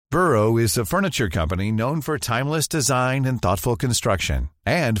Burrow is a furniture company known for timeless design and thoughtful construction,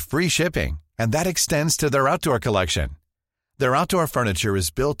 and free shipping, and that extends to their outdoor collection. Their outdoor furniture is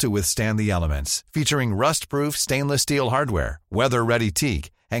built to withstand the elements, featuring rust-proof stainless steel hardware, weather-ready teak,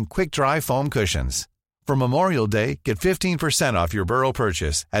 and quick-dry foam cushions. For Memorial Day, get 15% off your Burrow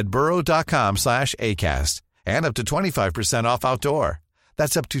purchase at burrow.com/ACAST and up to 25% off outdoor.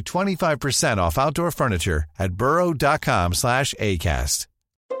 That's up to 25% off outdoor furniture at burrow.com/ACAST.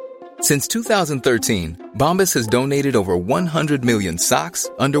 Since 2013, Bombas has donated over 100 million socks,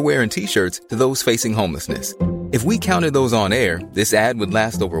 underwear, and T-shirts to those facing homelessness. If we counted those on air, this ad would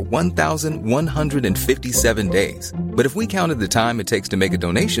last over 1,157 days. But if we counted the time it takes to make a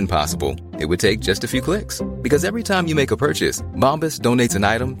donation possible, it would take just a few clicks. Because every time you make a purchase, Bombas donates an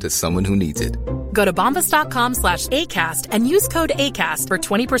item to someone who needs it. Go to bombas.com/ACAST and use code ACAST for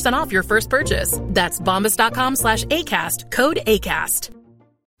 20% off your first purchase. That's bombas.com/ACAST, code ACAST.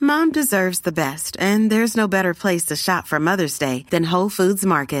 Mom deserves the best, and there's no better place to shop for Mother's Day than Whole Foods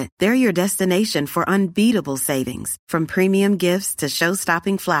Market. They're your destination for unbeatable savings, from premium gifts to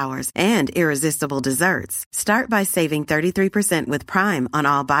show-stopping flowers and irresistible desserts. Start by saving 33% with Prime on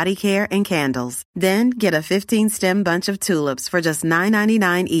all body care and candles. Then get a 15-stem bunch of tulips for just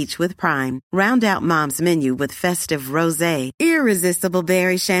 $9.99 each with Prime. Round out Mom's menu with festive rosé, irresistible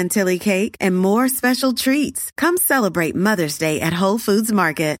berry chantilly cake, and more special treats. Come celebrate Mother's Day at Whole Foods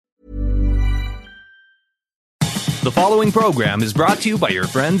Market. The following program is brought to you by your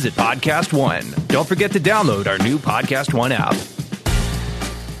friends at Podcast One. Don't forget to download our new Podcast One app.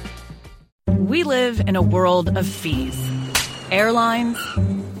 We live in a world of fees. Airlines,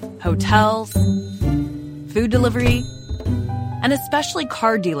 hotels, food delivery, and especially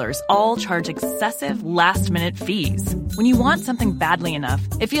car dealers all charge excessive last-minute fees. When you want something badly enough,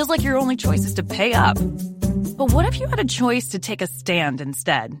 it feels like your only choice is to pay up. But what if you had a choice to take a stand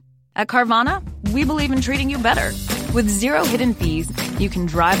instead? At Carvana, we believe in treating you better. With zero hidden fees, you can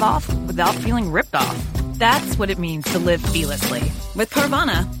drive off without feeling ripped off. That's what it means to live fearlessly with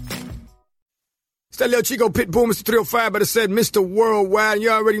Carvana. It's that little Chico Pitbull, Mr. 305, but it said Mr. Worldwide, and you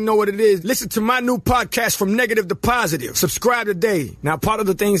already know what it is. Listen to my new podcast, From Negative to Positive. Subscribe today. Now, part of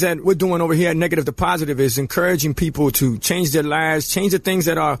the things that we're doing over here at Negative to Positive is encouraging people to change their lives, change the things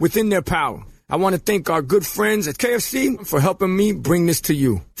that are within their power. I want to thank our good friends at KFC for helping me bring this to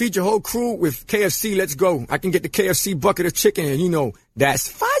you. Feed your whole crew with KFC. Let's go. I can get the KFC bucket of chicken, and you know, that's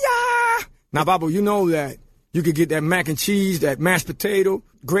fire. Now, Babu, you know that you could get that mac and cheese, that mashed potato,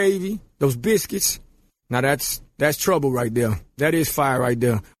 gravy, those biscuits. Now, that's trouble right there. That is fire right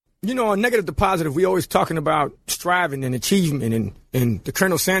there. You know, on Negative to Positive, we always talking about striving and achievement, and the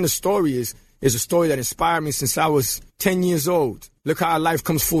Colonel Sanders story is a story that inspired me since I was 10 years old. Look how life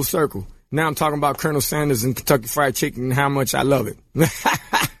comes full circle. Now I'm talking about Colonel Sanders and Kentucky Fried Chicken and how much I love it.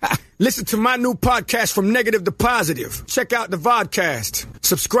 Listen to my new podcast, From Negative to Positive. Check out the vodcast.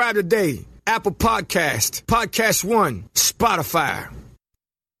 Subscribe today. Apple Podcast, Podcast One, Spotify.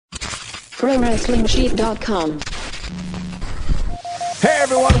 ProWrestlingSheet.com. Hey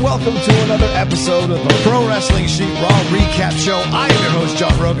everyone, welcome to another episode of the Pro Wrestling Sheet Raw Recap Show. I am your host,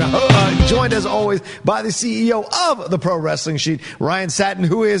 John Rogan, joined as always by the CEO of the Pro Wrestling Sheet, Ryan Satin,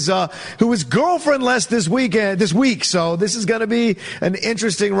 who is girlfriendless this week. So this is going to be an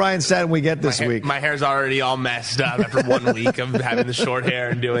interesting Ryan Satin we get this week. My hair's already all messed up after 1 week of having the short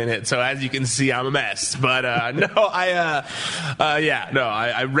hair and doing it. So as you can see, I'm a mess. But I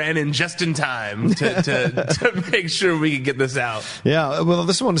ran in just in time to make sure we could get this out. Yeah. Well,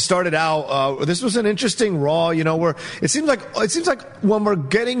 this one started out. This was an interesting Raw. You know, where it seems like when we're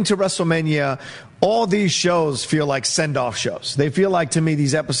getting to WrestleMania, all these shows feel like send-off shows. They feel like, to me,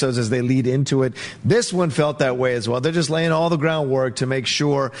 these episodes as they lead into it. This one felt that way as well. They're just laying all the groundwork to make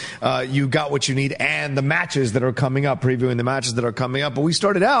sure you got what you need and the matches that are coming up, previewing the matches that are coming up. But we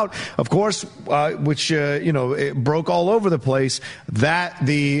started out, of course, which it broke all over the place, that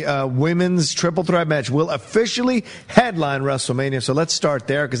the women's triple threat match will officially headline WrestleMania. So let's start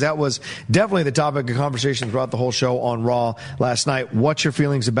there, because that was definitely the topic of conversation throughout the whole show on Raw last night. What's your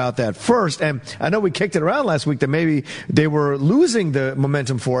feelings about that first? And I know we kicked it around last week that maybe they were losing the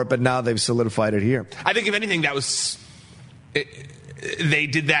momentum for it, but now they've solidified it here. I think, if anything, they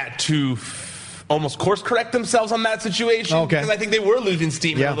did that to almost course correct themselves on that situation. Okay. Because I think they were losing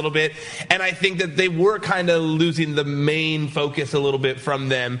steam a little bit, and I think that they were kind of losing the main focus a little bit from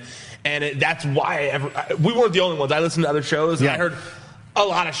them, and that's why we weren't the only ones. I listened to other shows, and I heard a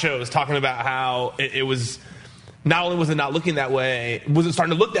lot of shows talking about how it was, not only was it not looking that way, was it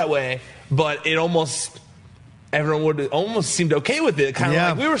starting to look that way, but everyone would almost seemed okay with it, kind of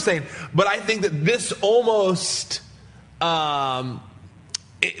like we were saying. But I think that this almost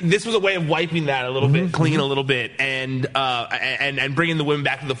this was a way of wiping that a little bit, clean a little bit, and bringing the women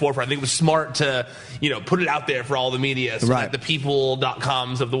back to the forefront. I think it was smart to, put it out there for all the media, so that the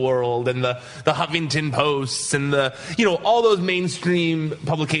people.coms of the world and the Huffington Posts and the, all those mainstream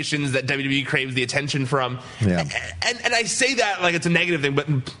publications that WWE craves the attention from. Yeah. And I say that like it's a negative thing, but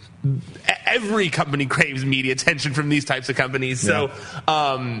every company craves media attention from these types of companies. Yeah.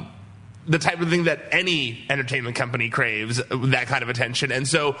 So, the type of thing that any entertainment company craves, that kind of attention. And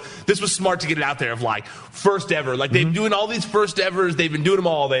so this was smart to get it out there of like first ever. Like they've been doing all these first evers. They've been doing them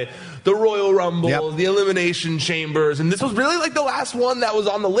all. The Royal Rumble, the Elimination Chambers. And this was really like the last one that was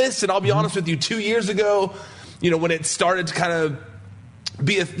on the list. And I'll be honest with you, 2 years ago, when it started to kind of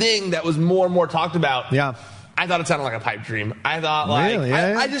be a thing that was more and more talked about. Yeah. I thought it sounded like a pipe dream. I thought like really?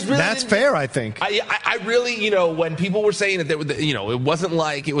 I just really that's fair. I think I really when people were saying it, it wasn't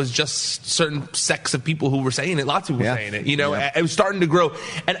like it was just certain sects of people who were saying it. Lots of people were saying it. It was starting to grow,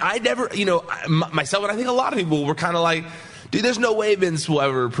 and I never myself and I think a lot of people were kind of like, dude, there's no way Vince will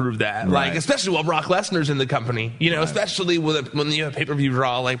ever approve that. Right. Like, especially while Brock Lesnar's in the company, especially when you have a pay-per-view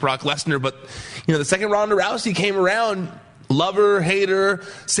draw like Brock Lesnar. But the second Ronda Rousey came around, love her, hate her,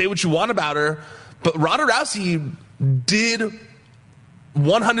 say what you want about her. But Ronda Rousey did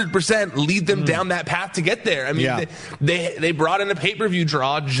 100% lead them down that path to get there. I mean, they brought in a pay-per-view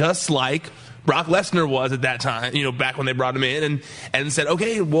draw just like Brock Lesnar was at that time, back when they brought him in and said,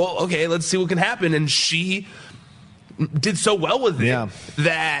 okay, let's see what can happen. And she did so well with it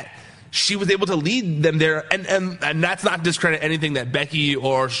that she was able to lead them there. And that's not discredit anything that Becky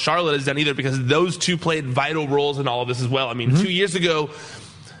or Charlotte has done either, because those two played vital roles in all of this as well. I mean, 2 years ago,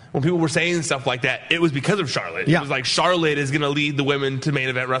 when people were saying stuff like that, it was because of Charlotte. Yeah. It was like Charlotte is going to lead the women to main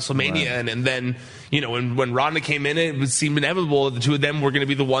event WrestleMania. Right. And then, when Ronda came in, it seemed inevitable that the two of them were going to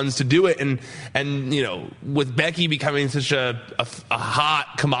be the ones to do it. And with Becky becoming such a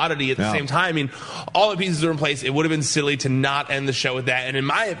hot commodity at the same time, I mean, all the pieces are in place. It would have been silly to not end the show with that. And in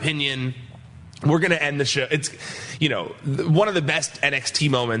my opinion, we're going to end the show. It's, one of the best NXT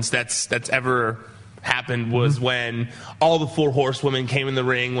moments that's ever happened was when all the four horsewomen came in the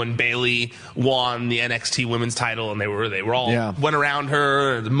ring when Bayley won the NXT women's title, and they were all went around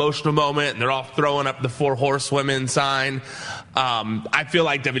her, the emotional moment, and they're all throwing up the four horsewomen sign. I feel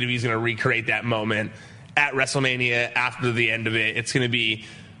like WWE is going to recreate that moment at WrestleMania after the end of it. It's going to be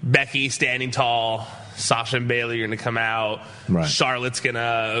Becky standing tall, Sasha and Bayley are going to come out. Right. Charlotte's going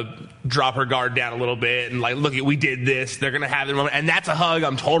to drop her guard down a little bit and like, look, we did this. They're going to have their moment. And that's a hug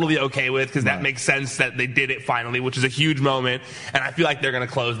I'm totally okay with, because that makes sense that they did it finally, which is a huge moment. And I feel like they're going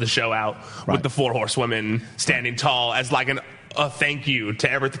to close the show out with the four horsewomen standing tall as like a thank you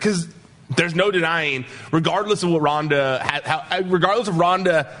to everything. Because there's no denying, regardless of what regardless of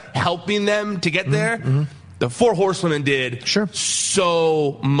Ronda helping them to get there, the four horsewomen did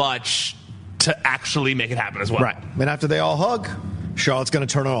so much to actually make it happen as well. Right. And after they all hug, Charlotte's going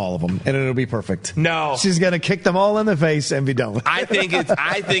to turn on all of them, and it'll be perfect. No. She's going to kick them all in the face and be done with it. I think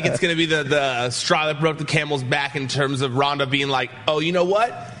it's going to be the straw that broke the camel's back in terms of Ronda being like, oh, you know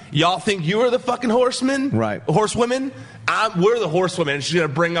what? Y'all think you are the fucking horsemen? Right. Horsewomen? We're the horsewomen. And she's going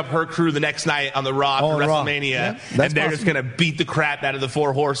to bring up her crew the next night on the Raw for WrestleMania. Yeah, and they're just going to beat the crap out of the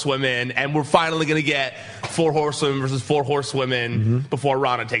four horsewomen. And we're finally going to get four horsewomen versus four horsewomen before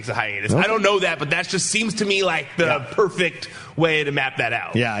Ronda takes a hiatus. Okay. I don't know that, but that just seems to me like the perfect way to map that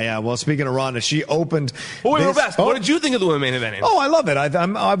out. Yeah. Well, speaking of Ronda, she opened. What did you think of the women main event? Oh, I love it.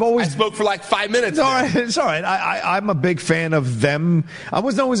 I've always. I spoke for like 5 minutes. It's all right. I'm a big fan of them. I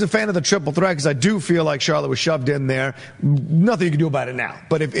wasn't always a fan of the triple threat because I do feel like Charlotte was shoved in there. Nothing you can do about it now.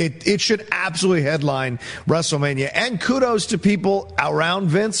 But if it should absolutely headline WrestleMania. And kudos to people around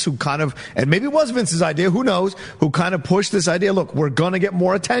Vince who kind of, and maybe it was Vince's idea, who knows, who kind of pushed this idea. Look, we're going to get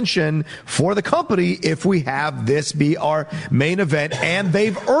more attention for the company if we have this be our main event, and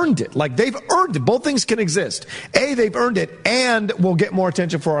they've earned it. Like, they've earned it. Both things can exist. They've earned it, and we'll get more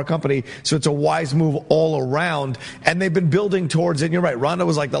attention for our company. So it's a wise move all around. And they've been building towards it. And you're right. Ronda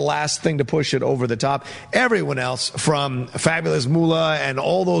was like the last thing to push it over the top. Everyone else, from Fabulous Moolah and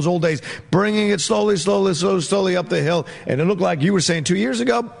all those old days, bringing it slowly up the hill. And it looked like you were saying 2 years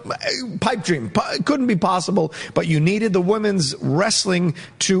ago, pipe dream. It couldn't be possible, but you needed the women's wrestling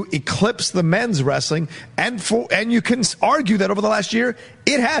to eclipse the men's wrestling. And you can argue that over the last year,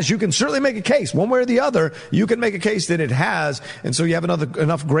 it has. You can certainly make a case one way or the other. You can make a case that it has. And so you have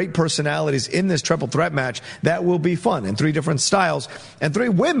enough great personalities in this triple threat match that will be fun in 3 different styles. And 3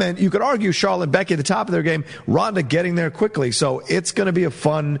 women, you could argue Charlotte and Becky at the top of their game, Ronda getting there quickly. So it's going to be a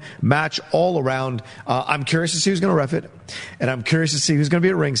fun match all around. I'm curious to see who's going to ref it. And I'm curious to see who's going to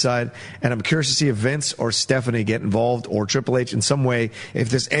be at ringside. And I'm curious to see if Vince or Stephanie get involved or Triple H in some way.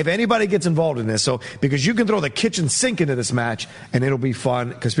 If anybody gets involved in this. So, because you can throw the kitchen sink into this match and it'll be fun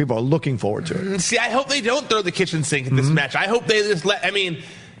because people are looking forward to it. See, I hope they don't throw the kitchen sink in this match. I hope they just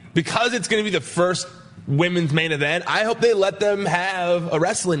because it's going to be the first women's main event, I hope they let them have a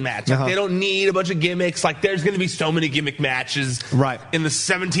wrestling match. Like, they don't need a bunch of gimmicks. Like, there's going to be so many gimmick matches in the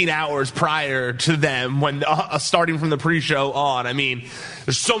 17 hours prior to them when starting from the pre-show on. I mean,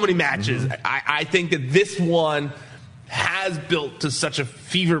 there's so many matches. I think that this one has built to such a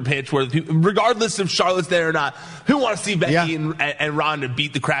fever pitch where, regardless if Charlotte's there or not, who wants to see Becky and Ronda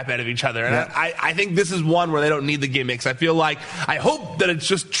beat the crap out of each other? And I think this is one where they don't need the gimmicks. I hope that it's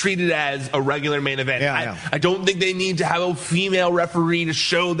just treated as a regular main event. I don't think they need to have a female referee to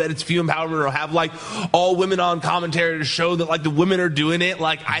show that it's female empowerment or have like all women on commentary to show that like the women are doing it.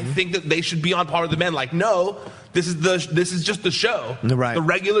 Like I think that they should be on par with the men. Like, no, this is just the show, the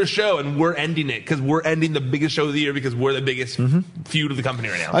regular show, and we're ending it because we're ending the biggest show of the year because we're the biggest feud of the company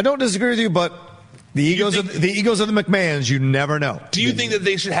right now. I don't disagree with you, but the egos of the McMahons, you never know. Do you think that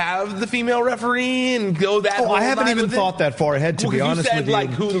they should have the female referee and go that? I haven't even thought that far ahead, to be honest with you. Like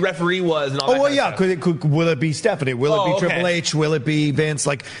who the referee was and all that. Will it be Stephanie? Will it be Triple H? Will it be Vince?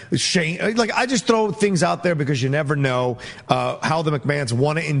 Like Shane? Like I just throw things out there because you never know how the McMahons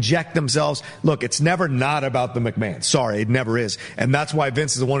want to inject themselves. Look, it's never not about the McMahons. Sorry, it never is, and that's why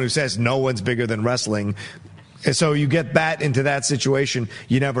Vince is the one who says no one's bigger than wrestling. And so you get that into that situation,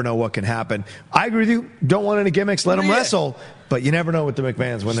 you never know what can happen. I agree with you. Don't want any gimmicks. Let them wrestle. But you never know with the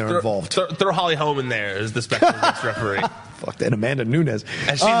McMahons when they're involved. Throw Holly Holm in there as the special guest referee. Fuck that, Amanda Nunes.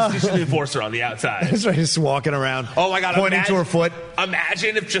 And she's the enforcer on the outside. That's right, just walking around. Oh my God, pointing to her foot.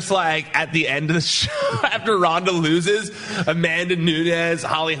 Imagine if just like at the end of the show, after Ronda loses, Amanda Nunes,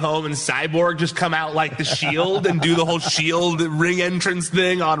 Holly Holm, and Cyborg just come out like the Shield and do the whole Shield ring entrance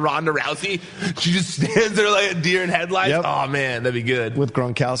thing on Ronda Rousey. She just stands there like a deer in headlights. Yep. Oh man, that'd be good. With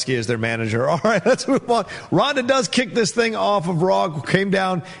Gronkowski as their manager. All right, let's move on. Ronda does kick this thing off of Raw, came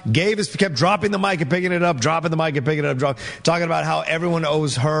down, kept dropping the mic and picking it up, dropping the mic and picking it up, talking about how everyone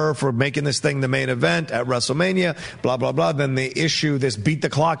owes her for making this thing the main event at WrestleMania, blah, blah, blah. Then they issue this beat the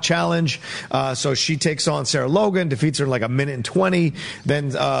clock challenge. So she takes on Sarah Logan, defeats her in like a minute and 20. Then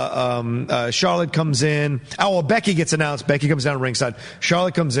Charlotte comes in. Oh, well, Becky gets announced. Becky comes down ringside.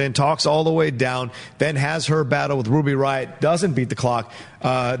 Charlotte comes in, talks all the way down, then has her battle with Ruby Riott, doesn't beat the clock.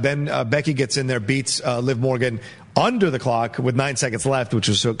 Then Becky gets in there, beats Liv Morgan under the clock with 9 seconds left, which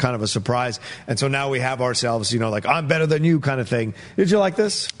was kind of a surprise. And so now we have ourselves, like, I'm better than you kind of thing. Did you like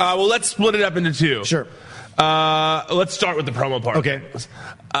this? Well, let's split it up into two. Sure. Let's start with the promo part. Okay.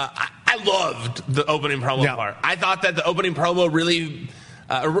 I loved the opening promo part. I thought that the opening promo really...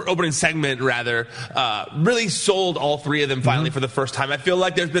 opening segment, rather, really sold all three of them finally for the first time. I feel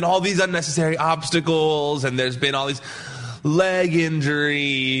like there's been all these unnecessary obstacles, and there's been all these leg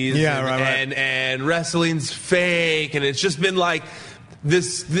injuries, and wrestling's fake, and it's just been like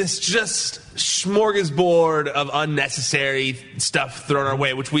this just smorgasbord of unnecessary stuff thrown our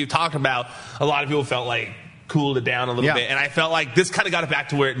way, which we've talked about. A lot of people felt like cooled it down a little bit, and I felt like this kind of got it back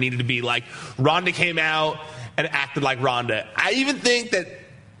to where it needed to be. Like, Ronda came out and acted like Ronda. I even think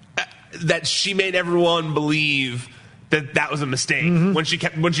that she made everyone believe that was a mistake when she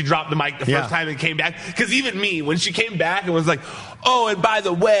dropped the mic the first time and came back. Because even me, when she came back and was like, oh, and by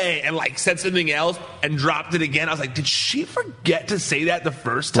the way, and like said something else and dropped it again, I was like, did she forget to say that the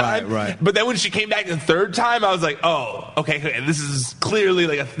first time? Right. But then when she came back the third time, I was like, oh, okay, this is clearly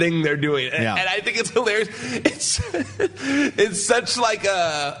like a thing they're doing. And I think it's hilarious. It's such like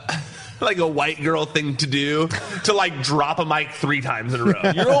a white girl thing to do, to like drop a mic 3 times in a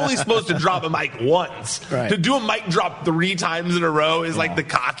row. You're only supposed to drop a mic once. Right. To do a mic drop 3 times in a row is like the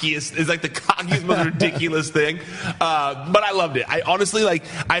cockiest, most ridiculous thing. But I loved it. I honestly,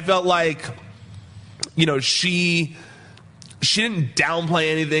 I felt like, she didn't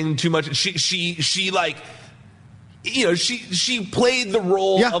downplay anything too much. She played the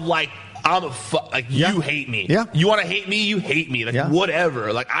role of like, I'm you hate me. Yeah. You want to hate me? You hate me.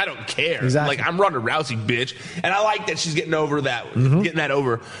 Whatever. Like, I don't care. Exactly. Like, I'm Ronda Rousey, bitch. And I like that she's getting over that, getting that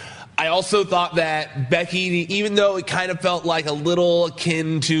over. I also thought that Becky, even though it kind of felt like a little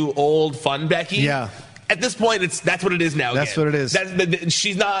akin to old fun Becky. Yeah. At this point, that's what it is now. That's what it is.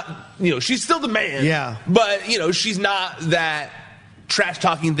 She's not, she's still the man. Yeah. But, she's not that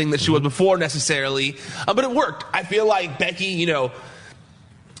trash-talking thing that she was before necessarily, but it worked. I feel like Becky,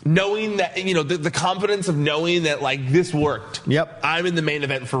 knowing that, the confidence of knowing that, like, this worked. Yep. I'm in the main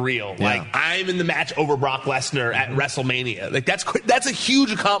event for real. Yeah. Like, I'm in the match over Brock Lesnar at WrestleMania. Like, that's a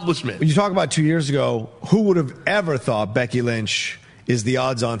huge accomplishment. When you talk about 2 years ago, who would have ever thought Becky Lynch is the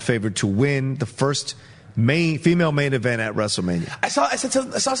odds-on favorite to win the first female main event at WrestleMania? I saw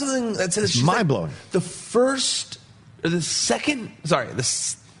something that says she's mind-blowing. The first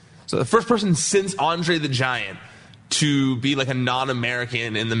person since Andre the Giant to be like a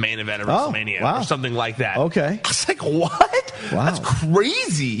non-American in the main event of WrestleMania or something like that. Okay. I was like, what? Wow. That's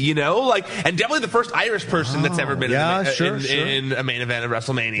crazy, and definitely the first Irish person that's ever been in a main event of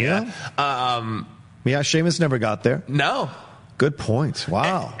WrestleMania. Yeah. Sheamus never got there. No. Good point.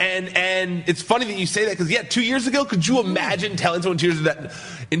 Wow. And it's funny that you say that because 2 years ago, could you imagine telling someone 2 years that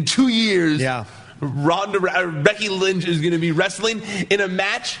in 2 years, Becky Lynch is going to be wrestling in a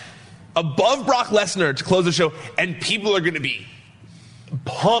match above Brock Lesnar to close the show, and people are going to be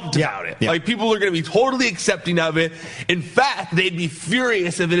pumped about it. Like, people are going to be totally accepting of it. In fact, they'd be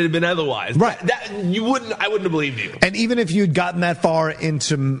furious if it had been otherwise. Right. I wouldn't have believed you. And even if you'd gotten that far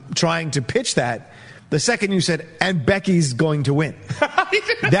into trying to pitch that, the second you said, and Becky's going to win,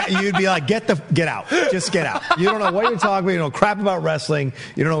 that you'd be like, get out. Just get out. You don't know what you're talking about. You know crap about wrestling.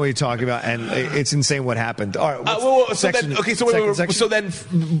 You don't know what you're talking about. And it's insane what happened. All right. So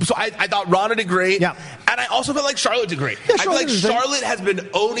I thought Ronda did great. Yeah. And I also felt like Charlotte did great. I feel like Charlotte has been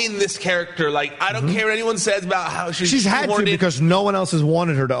owning this character. Like, I don't care what anyone says about how she's had to because no one else has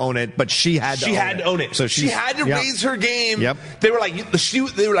wanted her to own it, but she had to own it. So she had to raise her game. Yep. They were like,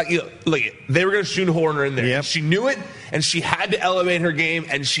 they were going to shoehorn her in there. Yep. She knew it, and she had to elevate her game,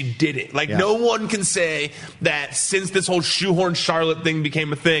 and she did it. Like, no one can say that since this whole shoehorn Charlotte thing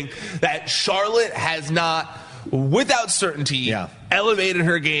became a thing, that Charlotte has not, without certainty, elevated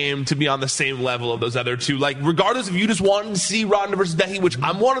her game to be on the same level of those other two. Like, regardless if you just wanted to see Ronda versus Becky, which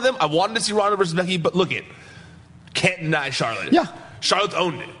I'm one of them, I wanted to see Ronda versus Becky, but look it, can't deny Charlotte. Yeah. Charlotte's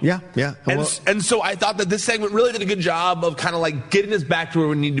owned it. Yeah. And so I thought that this segment really did a good job of kind of like getting us back to where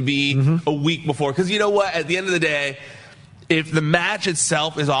we need to be a week before. Because you know what? At the end of the day, if the match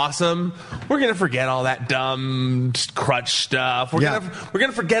itself is awesome, we're going to forget all that dumb crutch stuff. We're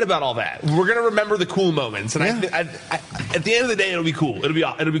going to forget about all that. We're going to remember the cool moments. And I, at the end of the day, it'll be cool. It'll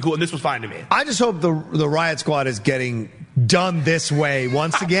be cool. And this was fine to me. I just hope the Riot Squad is getting done this way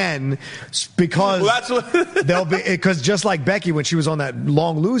once again because they'll be, because just like Becky when she was on that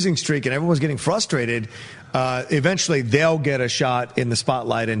long losing streak and everyone was getting frustrated, eventually they'll get a shot in the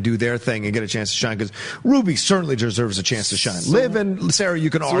spotlight and do their thing and get a chance to shine because Ruby certainly deserves a chance to shine. Liv and Sarah, you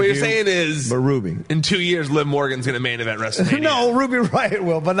can argue. So what you're saying is, but Ruby, in 2 years, Liv Morgan's going to main event WrestleMania. No, Ruby Riot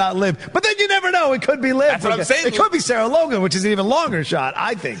will, but not Liv. But then you never know. It could be Liv. That's what I'm saying. It could be Sarah Logan, which is an even longer shot,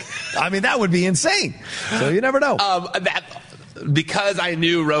 I think. I mean, that would be insane. So you never know. Because I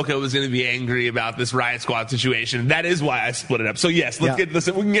knew Roka was going to be angry about this Riot Squad situation, that is why I split it up. So yes, let's get this.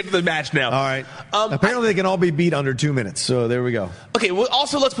 We can get to the match now. All right. Apparently, they can all be beat under 2 minutes. So there we go. Okay. Well,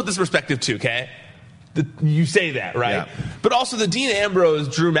 also let's put this in perspective too. Okay. You say that, right? Yeah. But also the Dean Ambrose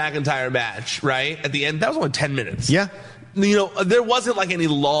Drew McIntyre match, right? At the end, that was only 10 minutes. Yeah. There wasn't like any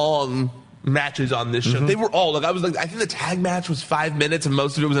long matches on this show. They were all I think the tag match was 5 minutes, and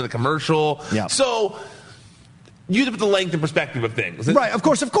most of it was in a commercial. Yeah. So you have to put the length and perspective of things. Right, of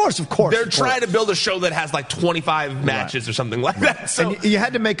course. They're trying to build a show that has like 25 matches or something like that. So and you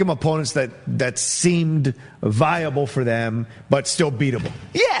had to make them opponents that seemed viable for them, but still beatable.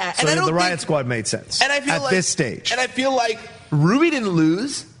 Yeah. So and the Riot Squad made sense and I feel at this stage. And I feel like Ruby didn't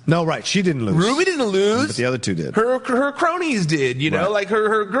lose. No, right. She didn't lose. Ruby didn't lose. But the other two did. Her cronies did, like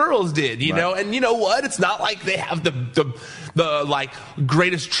her girls did, you know. And you know what? It's not like they have the like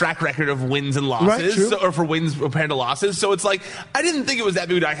greatest track record of wins and losses, or for wins compared to losses. So it's like I didn't think it was that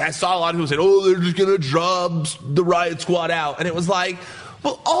big. I saw a lot of people say, "Oh, they're just gonna drop the Riot Squad out," and it was like,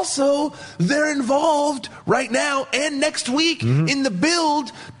 well, also they're involved right now and next week in the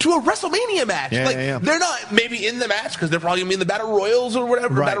build to a WrestleMania match. They're not maybe in the match because they're probably gonna be in the Battle Royals or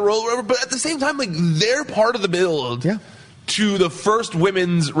whatever, Battle Royal, or whatever. But at the same time, like they're part of the build to the first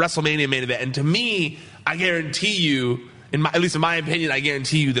women's WrestleMania main event. And to me, I guarantee you. At least in my opinion, I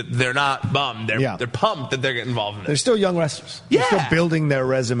guarantee you that they're not bummed. They're pumped that they're getting involved in it. They're still young wrestlers. Yeah. They're still building their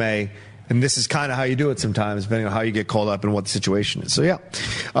resume. And this is kind of how you do it sometimes, depending on how you get called up and what the situation is. So,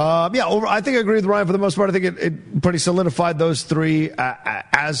 I think I agree with Ryan for the most part. I think it pretty solidified those three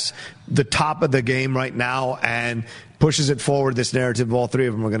as the top of the game right now and pushes it forward, this narrative of all three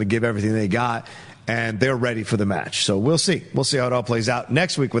of them are going to give everything they got. and they're ready for the match. So we'll see. We'll see how it all plays out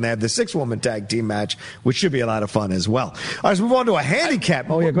next week when they have the 6-woman tag team match, which should be a lot of fun as well. All right, let's move on to a handicap.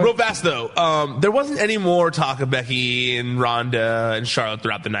 Go real fast, though. There wasn't any more talk of Becky and Ronda and Charlotte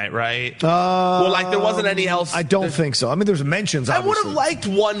throughout the night, right? There wasn't any else. I don't think so. I mean, there's mentions, obviously. I would have liked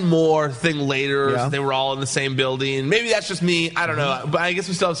one more thing later. Yeah. They were all in the same building. Maybe that's just me. I don't know. But I guess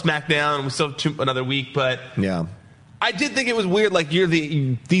we still have SmackDown, and we still have another week. But yeah, I did think it was weird. Like,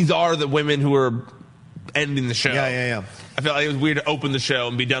 these are the women who are ending the show. Yeah. I felt like it was weird to open the show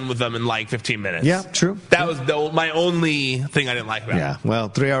and be done with them in like 15 minutes. Yeah, true. That was my only thing I didn't like about it. Yeah, well,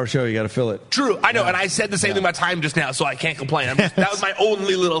 3-hour show, you got to fill it. True, I know, and I said the same thing about time just now, so I can't complain. That was my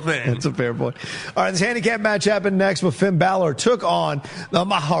only little thing. That's a fair point. All right, this handicap match happened next with Finn Balor took on the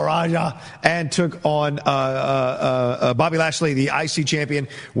Maharaja and took on Bobby Lashley, the IC champion,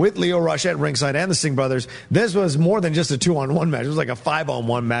 with Lio Rush at ringside and the Singh brothers. This was more than just a 2-on-1 match. It was like a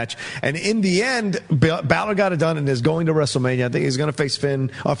 5-on-1 match. And in the end, Balor got it done and is going to WrestleMania. I think he's going to face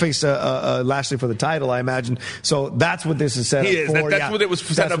Lashley for the title, I imagine. So that's what this is set up for. That's what it was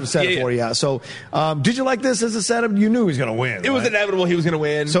set up for. Yeah. So did you like this as a setup? You knew he was going to win. It was inevitable he was going to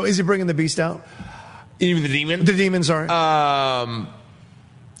win. So is he bringing the Beast out? Even the Demon? The Demon, sorry.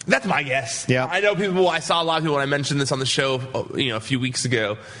 That's my guess. Yeah. I saw a lot of people when I mentioned this on the show, a few weeks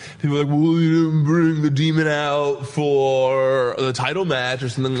ago. People were like, well, you didn't bring the Demon out for the title match or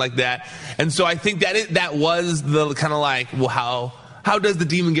something like that. And so I think that was the kind of like, well, how does the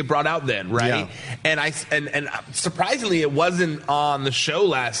Demon get brought out then, right? Yeah. And surprisingly, it wasn't on the show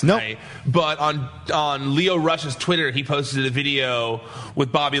last night, but on Lio Rush's Twitter, he posted a video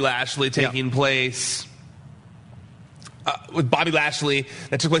with Bobby Lashley taking place. With Bobby Lashley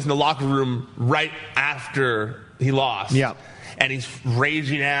that took place in the locker room right after he lost. Yeah. And he's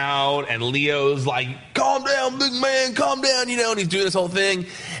raging out, and Leo's like, calm down, big man, calm down, and he's doing this whole thing.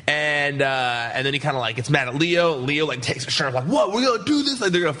 And then he kind of like gets mad at Leo. Leo like takes a shirt, like, what, we're going to do this?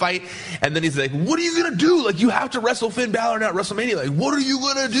 Like, they're going to fight. And then he's like, what are you going to do? Like, you have to wrestle Finn Balor now at WrestleMania. Like, what are you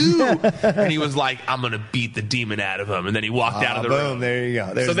going to do? And he was like, I'm going to beat the Demon out of him. And then he walked out of the room. There you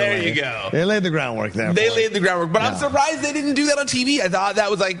go. So there you go. They laid the groundwork there. But I'm surprised they didn't do that on TV. I thought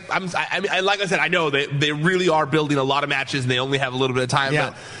that was like, like I said, I know they really are building a lot of matches, and they only have a little bit of time.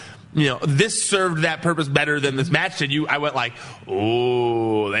 Yeah. But, this served that purpose better than this match did. I went like,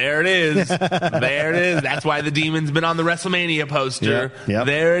 oh, there it is. There it is. That's why the Demon's been on the WrestleMania poster. Yep.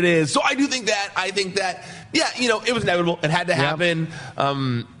 There it is. So I think that, it was inevitable. It had to happen.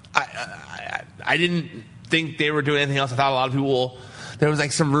 I didn't think they were doing anything else. I thought a lot of people, there was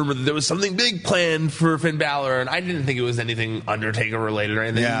like some rumor that there was something big planned for Finn Balor, and I didn't think it was anything Undertaker related or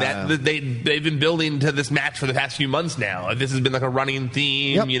anything. They've been building to this match for the past few months now. This has been like a running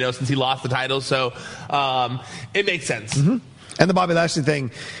theme, since he lost the title. So it makes sense. Mm-hmm. And the Bobby Lashley thing,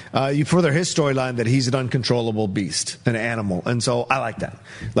 you further his storyline that he's an uncontrollable beast, an animal. And so I like that.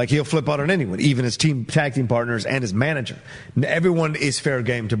 Like, he'll flip out on anyone, even his tag team partners and his manager. Everyone is fair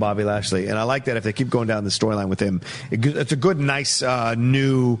game to Bobby Lashley. And I like that if they keep going down the storyline with him. It's a good, nice,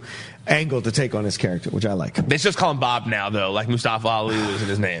 new angle to take on his character, which I like. They should just call him Bob now, though, like Mustafa Ali was in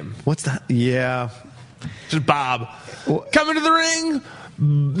his name. What's that? Yeah. Just Bob. Coming to the ring,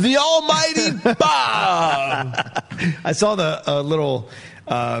 the almighty Bob. I saw the little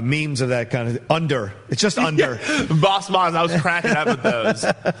memes of that kind of under. It's just under. Boss Moss, I was cracking up with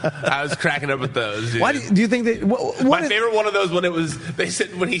those. Dude. Why do you think that? My favorite one of those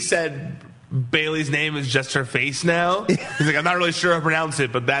when he said Bayley's name is just her face now. He's like, I'm not really sure how to pronounce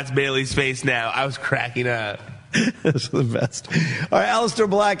it, but that's Bayley's face now. I was cracking up. Those are the best. All right, Aleister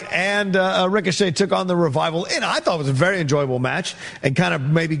Black and Ricochet took on the Revival, and I thought it was a very enjoyable match, and kind of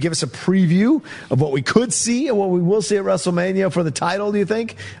maybe give us a preview of what we could see and what we will see at WrestleMania for the title, do you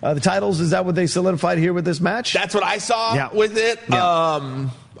think? The titles, is that what they solidified here with this match? That's what I saw with it. Yeah.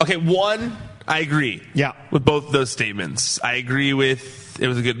 Okay, one, I agree with both of those statements. I agree with it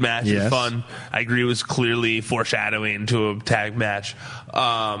was a good match. Yes. It was fun. I agree it was clearly foreshadowing to a tag match.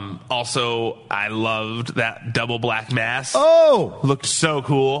 Also, I loved that double black mask. Oh! Looked so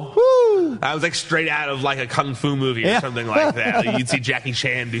cool. Woo! I was like straight out of like a kung fu movie or something like that. You'd see Jackie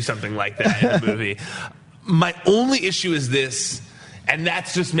Chan do something like that in a movie. My only issue is this, and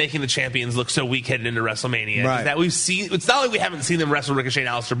that's just making the champions look so weak headed into WrestleMania. Right. That we've seen. It's not like we haven't seen them wrestle Ricochet and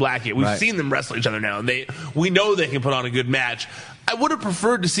Aleister Black yet. We've seen them wrestle each other now, and we know they can put on a good match. I would have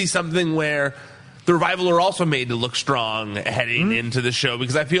preferred to see something where the Revival are also made to look strong heading into the show,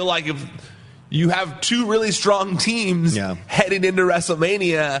 because I feel like if you have two really strong teams heading into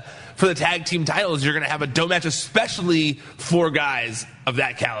WrestleMania for the tag team titles, you're going to have a dope match, especially for guys of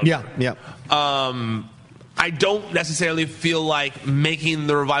that caliber. Yeah. I don't necessarily feel like making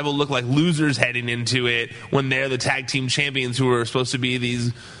the Revival look like losers heading into it when they're the tag team champions who are supposed to be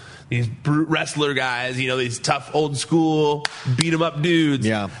these brute wrestler guys, these tough old school beat 'em up dudes.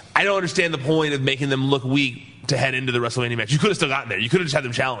 Yeah. I don't understand the point of making them look weak to head into the WrestleMania match. You could have still gotten there. You could have just had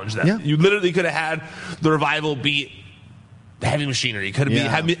them challenge them. Yeah. You literally could have had the Revival beat Heavy Machinery. You could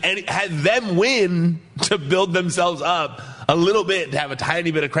have had them win to build themselves up a little bit, to have a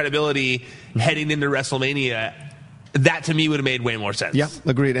tiny bit of credibility heading into WrestleMania. That to me would have made way more sense. Yeah,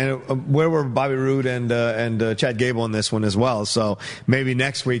 agreed. And where were Bobby Roode and Chad Gable in this one as well? So maybe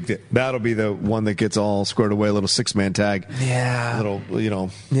next week that'll be the one that gets all squared away. A little 6-man tag. Yeah.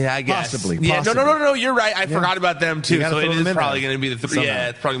 Yeah, I guess. Possibly. Yeah. No. You're right. I forgot about them too. So it is probably going to be the three. Somehow. Yeah,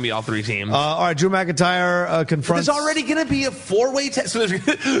 it's probably going to be all three teams. All right, Drew McIntyre confronts. There's already going to be a 4-way tag. So there's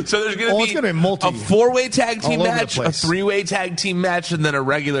going to be a 4-way tag team all over the match, a place. 3-way tag team match, and then a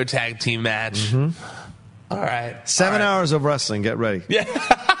regular tag team match. Mm-hmm. All right. 7 hours of wrestling. Get ready. Yeah.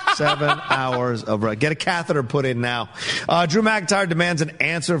 7 hours of wrestling. Get a catheter put in now. Drew McIntyre demands an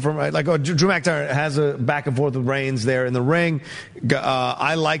answer from Drew McIntyre has a back and forth with Reigns there in the ring.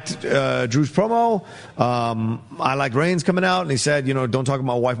 I liked Drew's promo. I liked Reigns coming out, and he said, don't talk about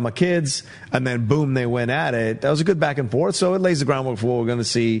my wife and my kids. And then boom, they went at it. That was a good back and forth. So it lays the groundwork for what we're going to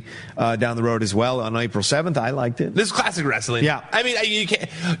see down the road as well on April 7th. I liked it. This is classic wrestling. Yeah. I mean, you can't,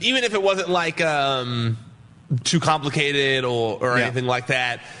 even if it wasn't like too complicated or anything like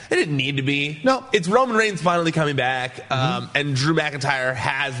that. It didn't need to be. No. It's Roman Reigns finally coming back, and Drew McIntyre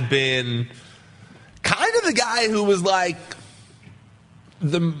has been kind of the guy who was like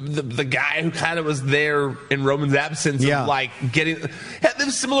the guy who kind of was there in Roman's absence of like getting had them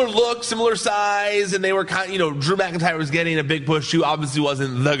similar look, similar size, and they were kind of, Drew McIntyre was getting a big push too. Obviously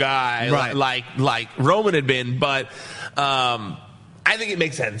wasn't the guy like Roman had been, but I think it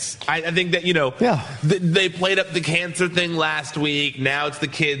makes sense. I think that, they played up the cancer thing last week. Now it's the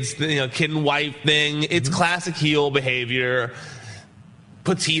kids, kid and wife thing. It's classic heel behavior.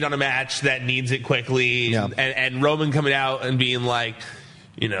 Puts heat on a match that needs it quickly. Yeah. And Roman coming out and being like,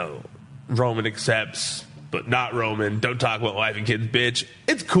 Roman accepts, but not Roman. Don't talk about wife and kids, bitch.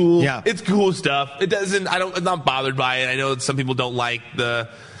 It's cool. Yeah. It's cool stuff. I'm not bothered by it. I know that some people don't like the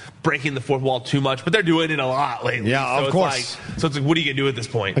breaking the fourth wall too much, but they're doing it a lot lately. Yeah, so of course. So it's like, what are you going to do at this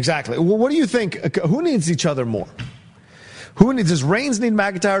point? Exactly. Well, what do you think? Who needs each other more? Does Reigns need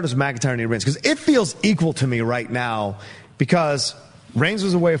McIntyre, or does McIntyre need Reigns? Because it feels equal to me right now, because Reigns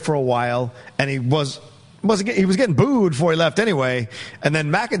was away for a while, and he was getting booed before he left anyway, and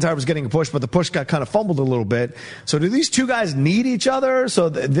then McIntyre was getting a push, but the push got kind of fumbled a little bit. So do these two guys need each other? So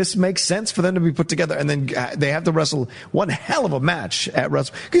this makes sense for them to be put together, and then they have to wrestle one hell of a match at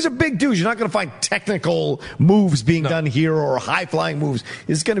Wrestle. These are big dudes. You're not going to find technical moves being done here or high-flying moves.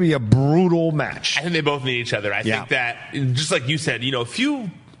 It's going to be a brutal match. I think they both need each other. I think that, just like you said, a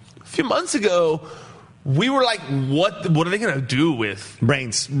few months ago, we were like, what are they going to do with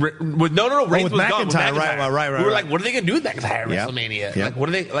Reigns? Reigns with was McIntyre, gone. With McIntyre. Right. We were like, what are they going to do with McIntyre at WrestleMania? Yeah. Like, what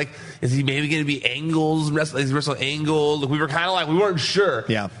are they, like, is he maybe going to be Angles? Is he wrestle Angle? Like, we were kind of like, we weren't sure.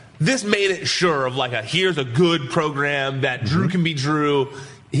 Yeah. This made it sure of like here's a good program that Drew can be Drew.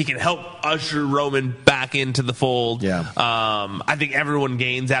 He can help usher Roman back into the fold. Yeah. I think everyone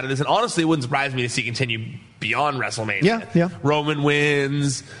gains out of this. And honestly, it wouldn't surprise me to see continue beyond WrestleMania. Yeah. Roman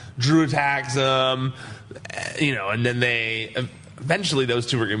wins, Drew attacks him, and then eventually those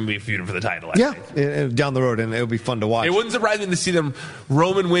two are going to be feuding for the title. I think. Down the road, and it'll be fun to watch. It wouldn't surprise me to see them.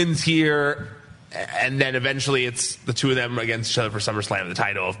 Roman wins here, and then eventually it's the two of them against each other for SummerSlam, the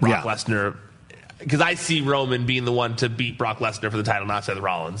title of Brock Lesnar. Because I see Roman being the one to beat Brock Lesnar for the title, not Seth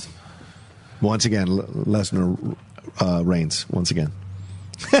Rollins. Once again, Lesnar reigns. Once again.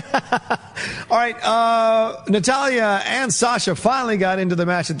 All right, Natalya and Sasha finally got into the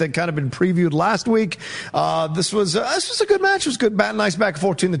match that had kind of been previewed last week. This was a good match. It was good, nice back and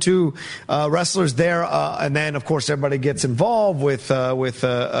forth between the two wrestlers there, and then of course everybody gets involved with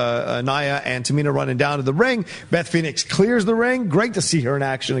Nia and Tamina running down to the ring. Beth Phoenix clears the ring. Great to see her in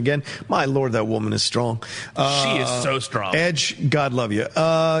action again. My Lord, that woman is strong. She is so strong. Edge, God love you.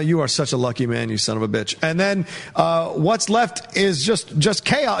 You are such a lucky man, you son of a bitch. And then what's left is just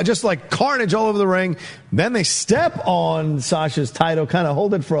chaos, just like carnage all over the ring. Then they step on Sasha's title, kind of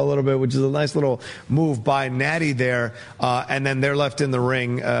hold it for a little bit, which is a nice little move by Natty there. And then they're left in the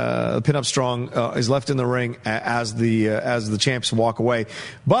ring. Pinup Strong is left in the ring as the champs walk away.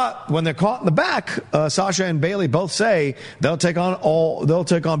 But when they're caught in the back, Sasha and Bayley both say they'll take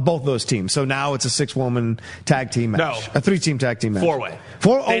on both those teams. So now it's a 6-woman tag team match. No, a 3-team tag team match. 4-way.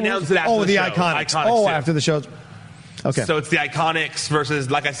 They announced it after the show. Iconics. After the show. Okay. So it's the Iconics versus,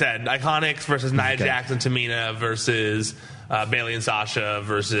 like I said, Iconics versus Nia Jax and Tamina versus Bayley and Sasha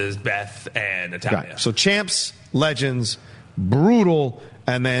versus Beth and Natalya. Right. So champs, legends, brutal,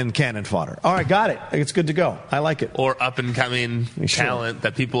 and then cannon fodder. All right, got it. It's good to go. I like it. Or up-and-coming talent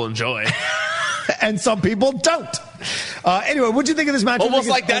that people enjoy. And some people don't. Anyway, what do you think of this match? Almost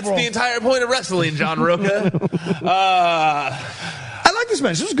like that's the entire point of wrestling, John Roca. I like this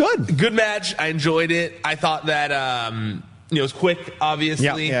match. This was good. Good match. I enjoyed it. I thought that it was quick,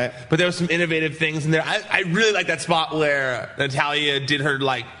 obviously. Yeah. But there were some innovative things in there. I really like that spot where Natalya did her,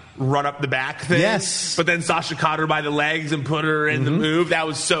 run up the back thing. Yes. But then Sasha caught her by the legs and put her in the move. That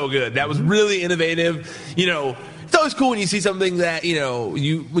was so good. That was really innovative. It's always cool when you see something that,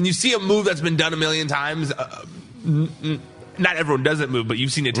 when you see a move that's been done a million times, not everyone does that move, but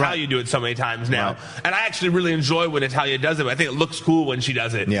you've seen Natalya do it so many times now. Right. And I actually really enjoy when Natalya does it. I think it looks cool when she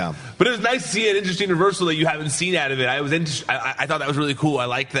does it. Yeah. But it was nice to see an interesting reversal that you haven't seen out of it. I thought that was really cool. I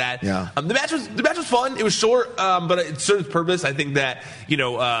liked that. Yeah. The match was fun. It was short, but it served its purpose. I think that,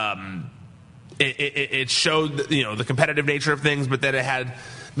 it showed, the competitive nature of things, but then it had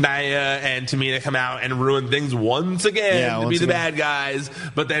Nia and Tamina come out and ruin things once again to be the bad guys.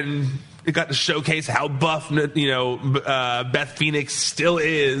 But then it got to showcase how buff, Beth Phoenix still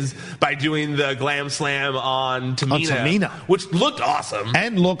is by doing the glam slam on Tamina. Which looked awesome.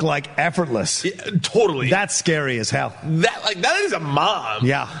 And looked like effortless. Yeah, totally. That's scary as hell. That is a mom.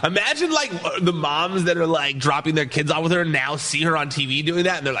 Yeah. Imagine the moms that are dropping their kids off with her and now see her on TV doing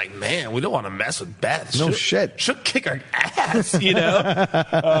that and they're like, man, we don't want to mess with Beth. She'll kick our ass,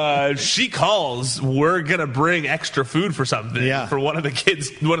 She calls, we're going to bring extra food for something for one of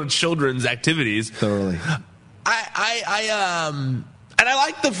the children's activities. Thoroughly. And I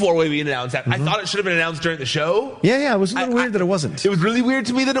like the 4-way being announced. I thought it should have been announced during the show. Yeah. It was a little weird that it wasn't. It was really weird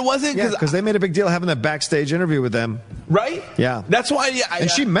to me that it wasn't. Yeah, because they made a big deal having that backstage interview with them. Right? Yeah. That's why. And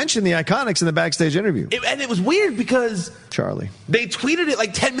she mentioned the Iconics in the backstage interview. And it was weird because Charlie. They tweeted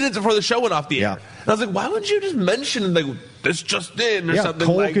it 10 minutes before the show went off the air. Yeah. And I was like, why wouldn't you just mention this just in or something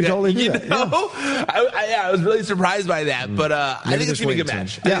Cole like could that? Totally do that. I was really surprised by that. But I think it's going to be a good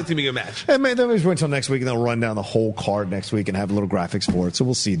match. I think it's going to be a good match. And then we just wait until next week and they'll run down the whole card next week and have little graphics for it. So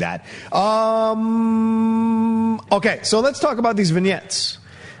we'll see that. Okay, so let's talk about these vignettes.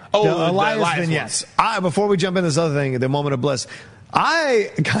 Oh, the Elias vignettes. Before we jump into this other thing, the moment of bliss,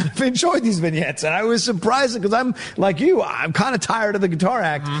 I kind of enjoyed these vignettes, and I was surprised because I'm like you. I'm kind of tired of the guitar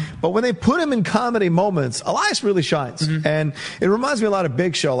act, but when they put him in comedy moments, Elias really shines, and it reminds me a lot of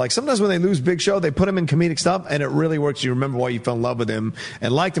Big Show. Like sometimes when they lose Big Show, they put him in comedic stuff, and it really works. You remember why you fell in love with him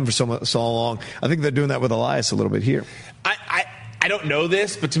and liked him for so long. I think they're doing that with Elias a little bit here. I don't know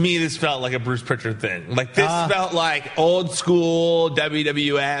this, but to me, this felt like a Bruce Pritchard thing. This felt like old school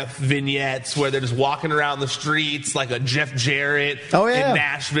WWF vignettes where they're just walking around the streets like a Jeff Jarrett in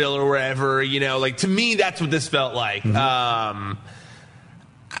Nashville or wherever. To me, that's what this felt like. I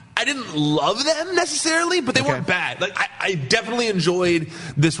didn't love them necessarily, but they weren't bad. I definitely enjoyed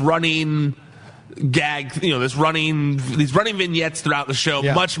this running gag, these running vignettes throughout the show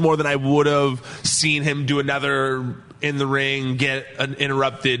much more than I would have seen him do another in the ring, get an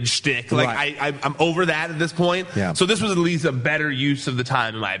interrupted shtick. I'm over that at this point. Yeah. So this was at least a better use of the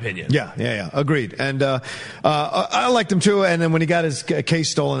time, in my opinion. Yeah. Agreed. And I liked him too. And then when he got his case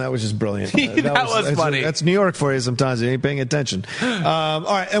stolen, that was just brilliant. that was funny. That's New York for you sometimes. You ain't paying attention. All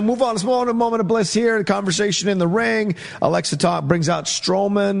right, and move on. Let's move on to a moment of bliss here. Conversation in the ring. Alexa brings out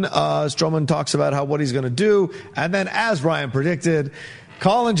Strowman. Strowman talks about what he's going to do. And then, as Ryan predicted,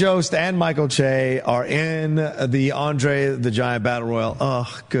 Colin Jost and Michael Che are in the Andre the Giant Battle Royal.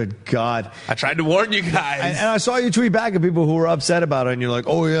 Oh, good God. I tried to warn you guys. And I saw you tweet back at people who were upset about it, and you're like,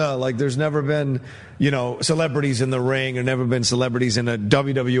 oh, yeah, there's never been, celebrities in the ring or never been celebrities in a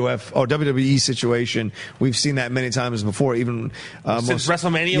WWF or WWE situation. We've seen that many times before, even since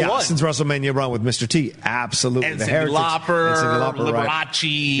WrestleMania 1. Since WrestleMania 1 with Mr. T. Absolutely. And Cyndi Lauper, Liberace. Right.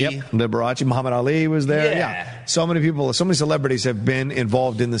 Yep, Liberace. Muhammad Ali was there. Yeah. So many people, so many celebrities have been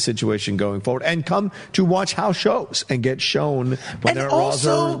involved in the situation going forward and come to watch house shows and get shown when they're at Raws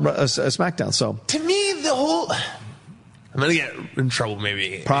or SmackDown. So to me, the whole... I'm going to get in trouble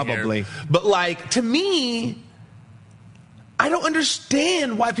maybe. Probably. Here. But to me, I don't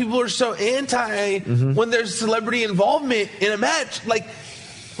understand why people are so anti when there's celebrity involvement in a match.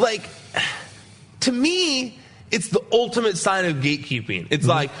 To me, it's the ultimate sign of gatekeeping. It's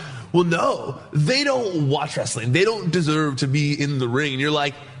like, well, no, they don't watch wrestling. They don't deserve to be in the ring. And you're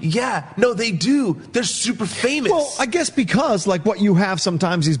like, yeah, no, they do. They're super famous. Well, I guess because, like what you have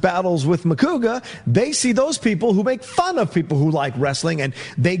sometimes, these battles with Makuga, they see those people who make fun of people who like wrestling, and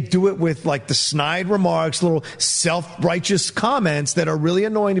they do it with, like, the snide remarks, little self-righteous comments that are really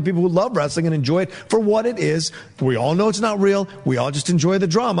annoying to people who love wrestling and enjoy it for what it is. We all know it's not real. We all just enjoy the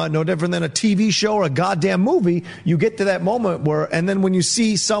drama, no different than a TV show or a goddamn movie. You get to that moment where, and then when you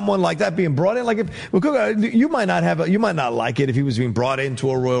see someone like that being brought in, like if Makuga, you might not like it if he was being brought into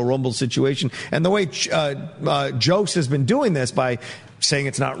a Royal Rumble situation. And the way Jokes has been doing this by saying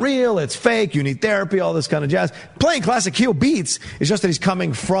it's not real, it's fake, you need therapy, all this kind of jazz. Playing classic heel beats is just that he's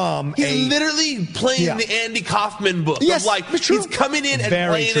coming from He's literally playing the Andy Kaufman book. Yes, of like, he's coming in and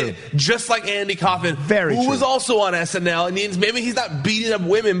playing it just like Andy Kaufman, who was also on SNL. And maybe he's not beating up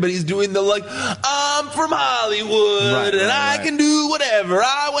women, but he's doing the, like, I'm from Hollywood, I can do whatever.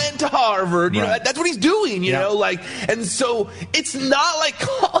 I went to Harvard. You know, that's what he's doing, you know? Like, and so it's not like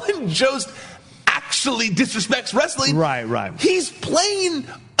Colin Jost actually disrespects wrestling. Right. He's playing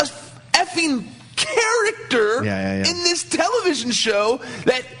a effing character in this television show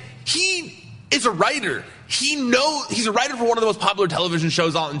that he is a writer. He's a writer for one of the most popular television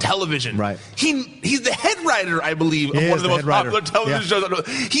shows on television. Right. He's the head writer, I believe, of one of the most popular television shows on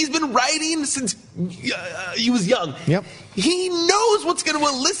television. He's been writing since he was young. Yep. He knows what's going to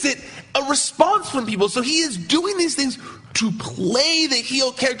elicit a response from people. So he is doing these things to play the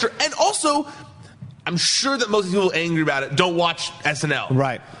heel character. And also, I'm sure that most people angry about it don't watch SNL.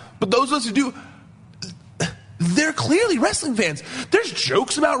 Right. But those of us who do, they're clearly wrestling fans. There's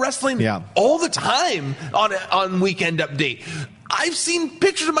jokes about wrestling all the time on Weekend Update. I've seen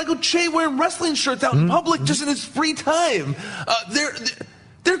pictures of Michael Che wearing wrestling shirts out in public just in his free time.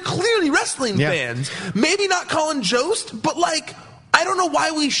 They're clearly wrestling fans. Maybe not Colin Jost, but, like, I don't know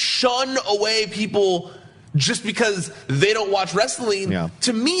why we shun away people just because they don't watch wrestling.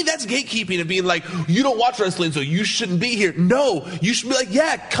 To me, that's gatekeeping of being like, you don't watch wrestling, so you shouldn't be here. No, you should be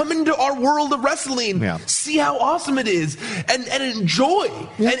like, come into our world of wrestling, see how awesome it is, and enjoy.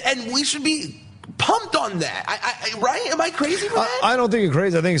 And we should be pumped on that. Right? Am I crazy for that? I don't think you're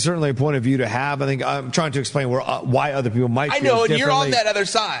crazy. I think it's certainly a point of view to have. I think I'm trying to explain why other people might feel differently. And you're on that other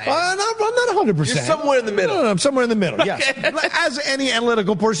side. I'm not 100%. You're somewhere in the middle. No, I'm somewhere in the middle, yes. As any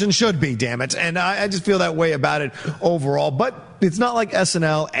analytical person should be, damn it. And I just feel that way about it overall. But it's not like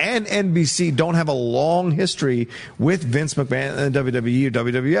SNL and NBC don't have a long history with Vince McMahon and WWE or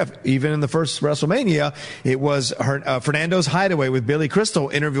WWF. Even in the first WrestleMania, it was Fernando's Hideaway with Billy Crystal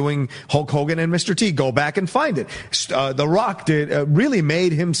interviewing Hulk Hogan and Mr. T. Go back and find it. The Rock really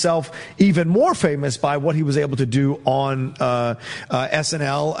made himself even more famous by what he was able to do on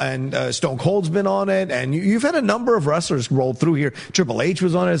SNL, and Stone Cold's been on it, and you've had a number of wrestlers roll through here. Triple H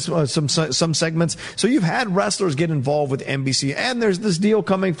was on it, some segments. So you've had wrestlers get involved with NBC. And there's this deal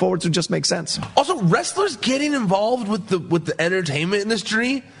coming forward, so it just makes sense. Also, wrestlers getting involved with the entertainment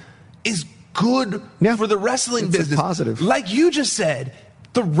industry is good for the wrestling business. Positive. Like you just said,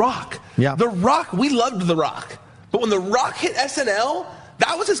 The Rock. The Rock, we loved The Rock. But when The Rock hit SNL,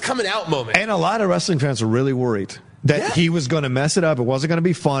 that was his coming out moment. And a lot of wrestling fans were really worried that he was going to mess it up. It wasn't going to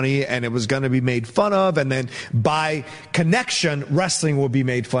be funny, and it was going to be made fun of. And then by connection, wrestling will be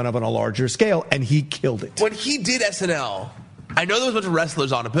made fun of on a larger scale. And he killed it. When he did SNL, I know there was a bunch of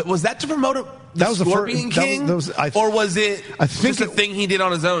wrestlers on it, but was that to promote the Scorpion King? Or was it just a thing he did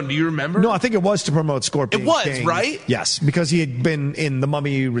on his own? Do you remember? No, I think it was to promote Scorpion King. It was, right? Yes, because he had been in The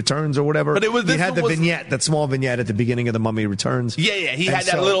Mummy Returns or whatever. But he had the vignette, that small vignette at the beginning of The Mummy Returns. Yeah, he had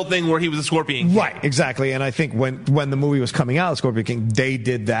that little thing where he was a Scorpion King. Right, exactly. And I think when the movie was coming out, Scorpion King, they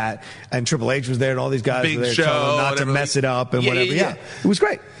did that. And Triple H was there, and all these guys were there telling him not to mess it up and whatever. Yeah, it was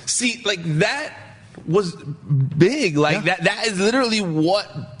great. See, like that was big. Like that is literally what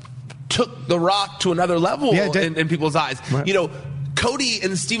took The Rock to another level in people's eyes. Right. You know, Cody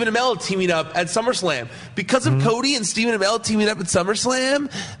and Stephen Amell teaming up at SummerSlam. Because of Cody and Stephen Amell teaming up at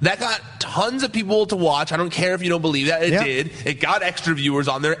SummerSlam, that got tons of people to watch. I don't care if you don't believe that. It did. It got extra viewers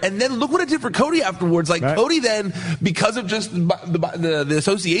on there. And then look what it did for Cody afterwards. Like Cody then, because of just the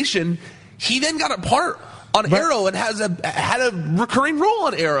association, he then got a part on Arrow and had a recurring role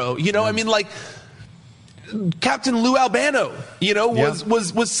on Arrow. You know, I mean, like, Captain Lou Albano, you know, was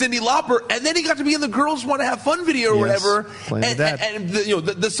Cyndi Lauper, and then he got to be in the Girls Want to Have Fun video or whatever. And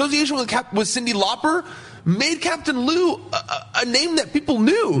the association with Cyndi Lauper made Captain Lou a name that people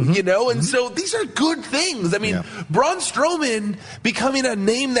knew, you know? And so these are good things. I mean, Braun Strowman becoming a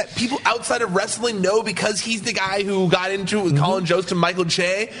name that people outside of wrestling know because he's the guy who got into it with Colin Jost and Michael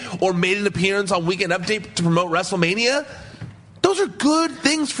Che, or made an appearance on Weekend Update to promote WrestleMania. Those are good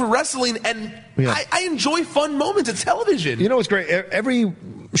things for wrestling, and I enjoy fun moments at television. You know what's great? Every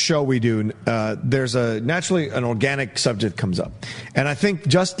show we do, there's naturally an organic subject comes up. And I think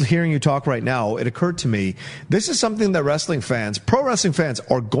just hearing you talk right now, it occurred to me, this is something that wrestling fans, pro wrestling fans,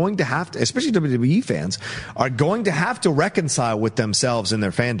 are going to have to, especially WWE fans, are going to have to reconcile with themselves in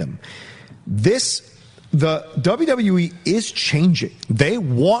their fandom. The WWE is changing. They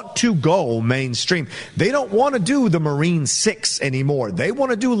want to go mainstream. They don't want to do the Marine 6 anymore. They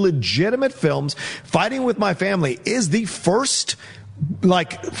want to do legitimate films. Fighting With My Family is the first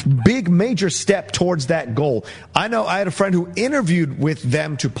big major step towards that goal. I know I had a friend who interviewed with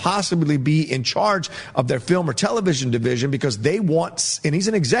them to possibly be in charge of their film or television division because they want, and he's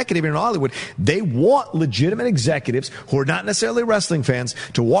an executive in Hollywood, they want legitimate executives who are not necessarily wrestling fans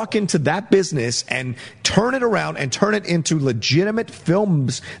to walk into that business and turn it around and turn it into legitimate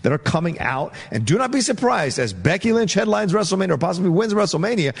films that are coming out. And do not be surprised as Becky Lynch headlines WrestleMania or possibly wins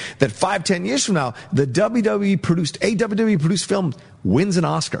WrestleMania that 5-10 years from now, the WWE produced film wins an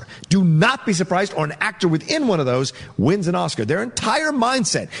Oscar. Do not be surprised, or an actor within one of those wins an Oscar. Their entire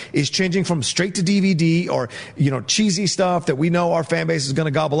mindset is changing from straight to DVD or, cheesy stuff that we know our fan base is going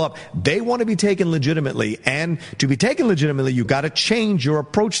to gobble up. They want to be taken legitimately, and to be taken legitimately, you got to change your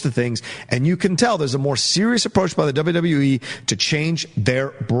approach to things. And you can tell there's a more serious approach by the WWE to change their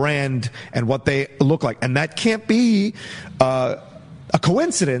brand and what they look like. And that can't be a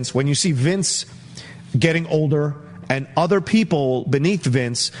coincidence when you see Vince getting older and other people beneath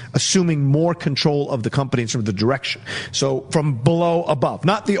Vince assuming more control of the company in terms of the direction. So from below above,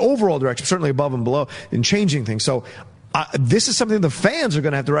 not the overall direction, certainly above and below, in changing things. So this is something the fans are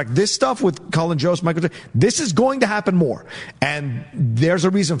going to have to react. This stuff with Colin Jost, Michael J, this is going to happen more. And there's a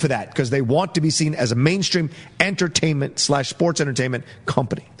reason for that, because they want to be seen as a mainstream entertainment / sports entertainment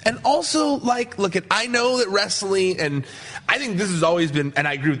company. And also, look, I know that wrestling, and I think this has always been, and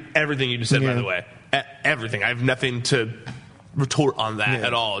I agree with everything you just said, by the way. Everything. I have nothing to retort on that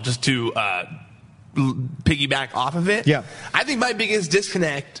at all. Just to piggyback off of it. Yeah. I think my biggest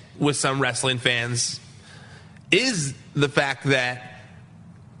disconnect with some wrestling fans is the fact that,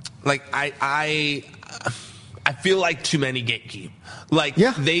 I feel like too many gatekeep.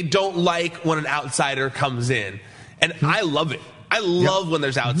 They don't like when an outsider comes in, and I love it. I love when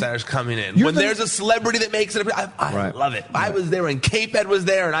there's outsiders coming in. When there's a celebrity that makes it, I love it. I was there when K-Fed was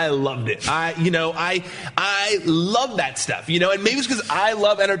there, and I loved it. I love that stuff, and maybe it's because I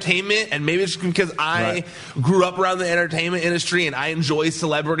love entertainment, and maybe it's because I grew up around the entertainment industry, and I enjoy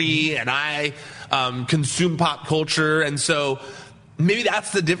celebrity, and I consume pop culture, and so maybe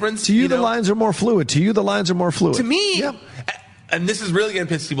that's the difference. To you, the lines are more fluid. To me, and this is really going to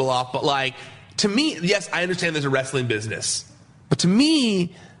piss people off, but to me, yes, I understand there's a wrestling business. But to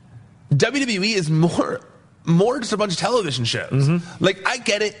me, WWE is more just a bunch of television shows. I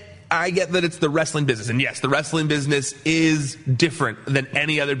get it. I get that it's the wrestling business. And yes, the wrestling business is different than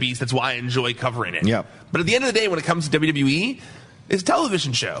any other beast. That's why I enjoy covering it. Yep. But at the end of the day, when it comes to WWE, it's a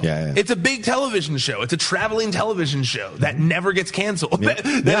television show. It's a big television show. It's a traveling television show that never gets canceled. That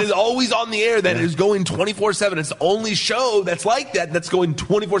is always on the air, that is going 24/7. It's the only show that's like that, that's going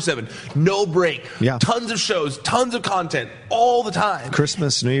 24/7. No break. Tons of shows, tons of content, all the time.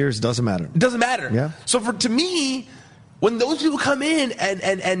 Christmas, New Year's, doesn't matter. It doesn't matter. So to me, when those people come in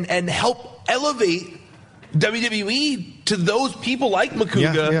and help elevate WWE to those people like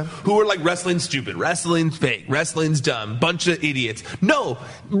Makuga who are wrestling's stupid, wrestling's fake, wrestling's dumb, bunch of idiots. No,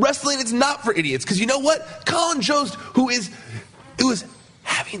 wrestling is not for idiots, because you know what? Colin Jost, who is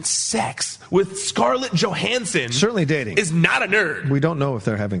having sex with Scarlett Johansson, certainly dating, is not a nerd. We don't know if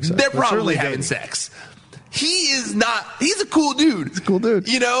they're having sex. They're probably having sex. He is not. He's a cool dude. He's a cool dude.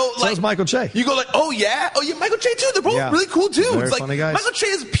 So is Michael Che. You go oh yeah, Michael Che too. They're both really cool dudes. Very funny guys. Michael Che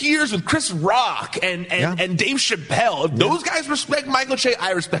has peers with Chris Rock and Dave Chappelle. If those guys respect Michael Che,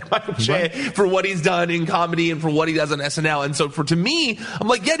 I respect Michael Che for what he's done in comedy and for what he does on SNL. And so to me, I'm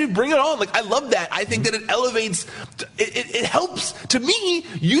dude, bring it on. I love that. I think that it elevates. It helps. To me,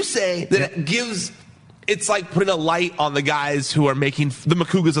 you say that it gives. It's like putting a light on the guys who are making the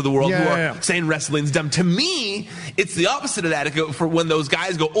Makugas of the world who are saying wrestling's dumb. To me, it's the opposite of that. For when those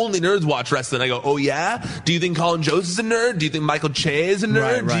guys go, only nerds watch wrestling. I go, oh yeah? Do you think Colin Jost is a nerd? Do you think Michael Che is a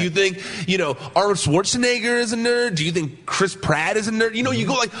nerd? Do you think, Arnold Schwarzenegger is a nerd? Do you think Chris Pratt is a nerd? You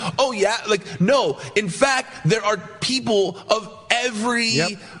go oh yeah? No. In fact, there are people of every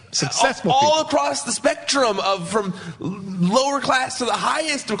successful all across the spectrum of from lower class to the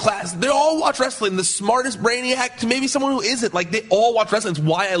highest of class. They all watch wrestling. The smartest brainiac to maybe someone who isn't. Like, they all watch wrestling. It's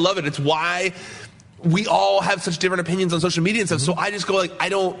why I love it. It's why we all have such different opinions on social media and stuff. So I just go like,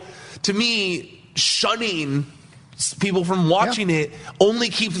 to me, shunning people from watching it only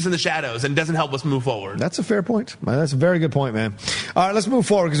keeps us in the shadows and doesn't help us move forward. That's a fair point. That's a very good point, man. All right, let's move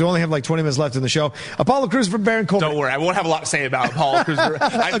forward because we only have like 20 minutes left in the show. Apollo Crews for Baron Corbin. Don't worry, I won't have a lot to say about Apollo Crews.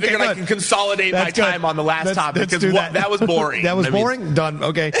 I figured I can consolidate my time on the last topic because that was boring. That was boring? Done.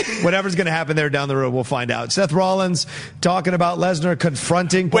 Okay. Whatever's going to happen there down the road, we'll find out. Seth Rollins talking about Lesnar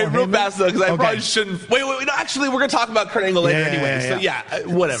confronting Paul Heyman. Real fast though, because I probably shouldn't. Wait. No, actually, we're going to talk about Kurt Angle later anyway. So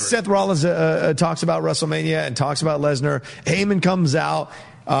whatever. Seth Rollins talks about WrestleMania and talks about Lesnar. Heyman comes out,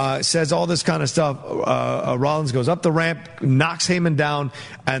 says all this kind of stuff. Rollins goes up the ramp, knocks Heyman down,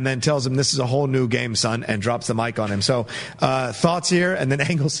 and then tells him, this is a whole new game, son, and drops the mic on him. So thoughts here, and then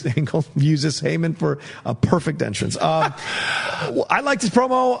Angle uses Heyman for a perfect entrance. I liked his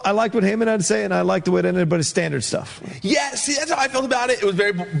promo. I liked what Heyman had to say, and I liked the way it ended, but it's standard stuff. Yeah, see, that's how I felt about it. It was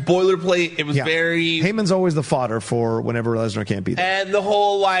very boilerplate. It was very... Heyman's always the fodder for whenever Lesnar can't be there. And the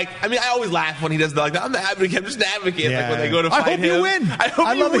whole, I always laugh when he does I'm the advocate. I'm just an advocate. Like when they go to fight him. I hope you win.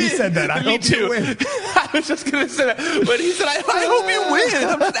 I love that he said that. I hope you win. I was just going to say that. But he said, I hope you win.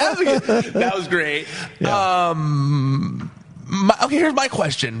 I'm just an advocate. That was great. Yeah. Okay, here's my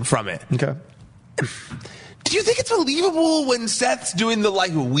question from it. Okay. Do you think it's believable when Seth's doing the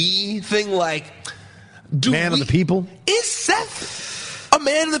we thing? Man of the people? Is Seth a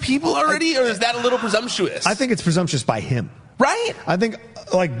man of the people already, or is that a little presumptuous? I think it's presumptuous by him. Right? I think,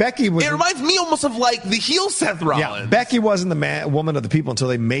 Becky was... It reminds me almost of, the heel Seth Rollins. Yeah, Becky wasn't the woman of the people until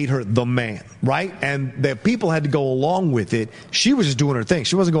they made her the man, right? And the people had to go along with it. She was just doing her thing.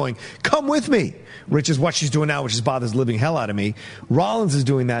 She wasn't going, come with me, which is what she's doing now, which just bothers the living hell out of me. Rollins is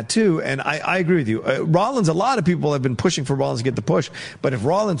doing that, too, and I agree with you. Rollins, a lot of people have been pushing for Rollins to get the push, but if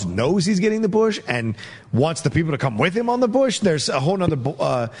Rollins knows he's getting the push and wants the people to come with him on the push, there's a whole other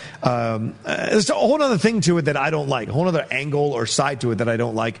thing to it that I don't like, a whole other angle or side to it that I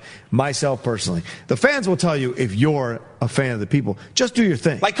don't like myself personally. The fans will tell you if you're a fan of the people, just do your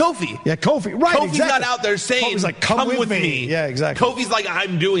thing. Like Kofi. Yeah, Kofi. Right, Kofi's exactly. not out there saying, Kofi's like, come with me. Yeah, exactly. Kofi's like,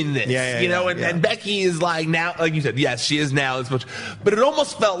 I'm doing this. And Becky is like, now, like you said, yes, she is now. But it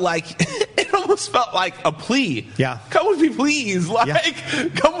almost felt like a plea. Yeah. Come with me, please.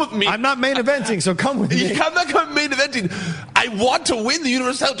 Come with me. I'm not main eventing, so come with me. I'm not coming main eventing. I want to win the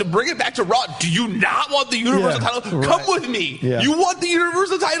Universal title, to bring it back to Raw. Do you not want the Universal title? Right. Come with me. Yeah. You want the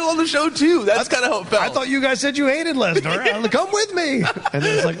Universal title on the show, too. That's kind of how it felt. I thought you guys said you hated Lesnar. Come with me. And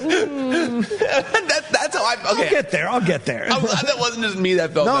then it's like, that's how I felt. Okay. I'll get there. That wasn't just me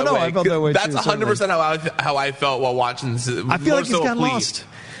that felt that way. No, I felt that way, that's too. That's 100% how I felt while watching this. I feel like he's gotten lost.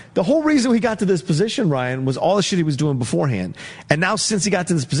 The whole reason he got to this position, Ryan, was all the shit he was doing beforehand. And now since he got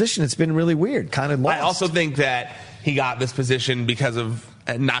to this position, it's been really weird, kind of lost. I also think that he got this position because of,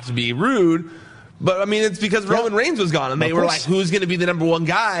 not to be rude, but, it's because Roman Reigns was gone. And they were like, who's going to be the number one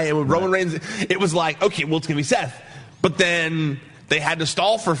guy? And with Roman Reigns, it was like, okay, well, it's going to be Seth. But then they had to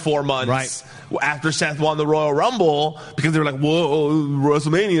stall for 4 months after Seth won the Royal Rumble because they were like, whoa,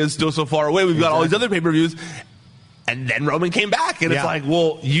 WrestleMania is still so far away. We've got all these other pay-per-views. And then Roman came back, and it's like,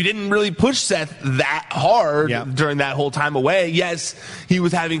 well, you didn't really push Seth that hard during that whole time away. Yes, he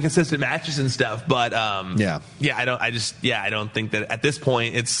was having consistent matches and stuff, but I don't think that at this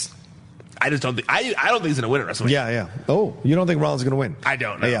point I don't think he's going to win at WrestleMania. Yeah. Oh, you don't think Rollins is going to win? I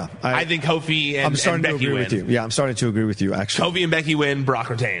don't know. Yeah, I think Kofi and Becky win. With you. Yeah, I'm starting to agree with you, actually. Kofi and Becky win, Brock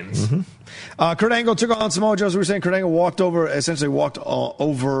retains. Mm-hmm. Kurt Angle took on Samoa Joe. As we were saying, Kurt Angle essentially walked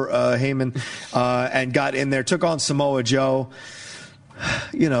over Heyman and got in there, took on Samoa Joe,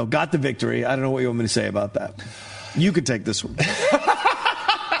 got the victory. I don't know what you want me to say about that. You could take this one.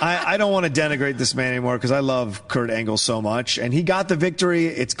 I don't want to denigrate this man anymore because I love Kurt Angle so much, and he got the victory.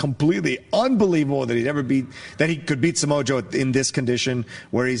 It's completely unbelievable that he could beat Samoa Joe in this condition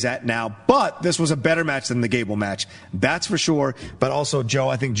where he's at now. But this was a better match than the Gable match, that's for sure. But also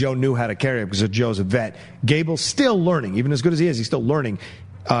I think Joe knew how to carry it because Joe's a vet. Gable's still learning, even as good as he is. He's still learning.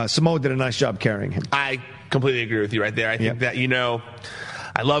 Samoa did a nice job carrying him. I completely agree with you right there. I think that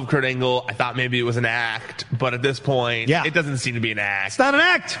I love Kurt Angle. I thought maybe it was an act, but at this point, it doesn't seem to be an act. It's not an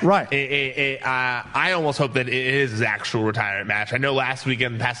act, right? I almost hope that it is his actual retirement match. I know last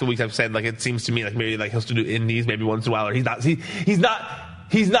weekend, the past 2 weeks, I've said it seems to me like maybe he'll still do indies maybe once in a while, or he's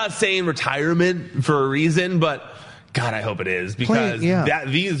not saying retirement for a reason, but God, I hope it is because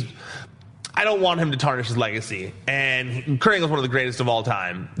I don't want him to tarnish his legacy. And Kurt Angle's one of the greatest of all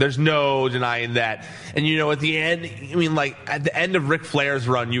time. There's no denying that. And, at the end, at the end of Ric Flair's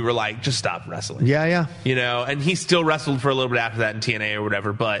run, you were like, just stop wrestling. Yeah. And he still wrestled for a little bit after that in TNA or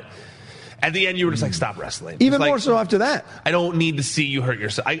whatever, but at the end, you were just like, stop wrestling. Even more so after that. I don't need to see you hurt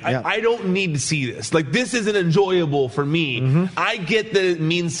yourself. I don't need to see this. Like, this isn't enjoyable for me. Mm-hmm. I get that it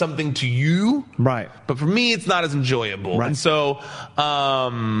means something to you. Right. But for me, it's not as enjoyable. Right. And so,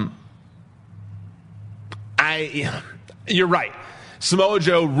 you're right. Samoa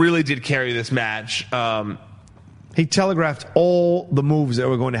Joe really did carry this match. He telegraphed all the moves that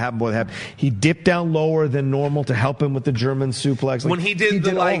were going to happen before they happened. He dipped down lower than normal to help him with the German suplex. When he did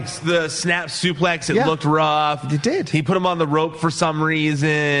the snap suplex, it looked rough. It did. He put him on the rope for some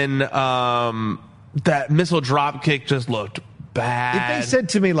reason. That missile drop kick just looked bad. If they said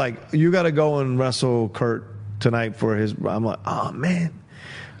to me, you got to go and wrestle Kurt tonight for his... I'm like, oh, man.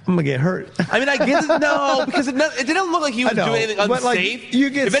 I'm going to get hurt. I mean, I get it. No, because it didn't look like he was doing anything unsafe.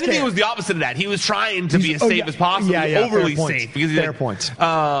 If anything, it was the opposite of that. He was trying to be as safe as possible, overly safe. Fair points.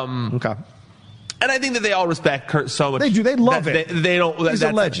 Okay. And I think that they all respect Kurt so much. They do. They love it. They don't. He's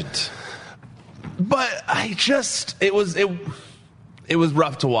a legend. But it was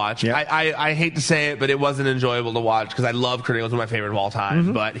rough to watch. Yeah. I hate to say it, but it wasn't enjoyable to watch because I love Kurt Angle. He was one of my favorite of all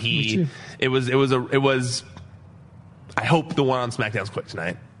time. Mm-hmm. But I hope the one on SmackDown's quick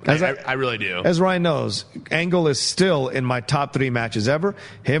tonight. I really do. As Ryan knows, Angle is still in my top 3 matches ever.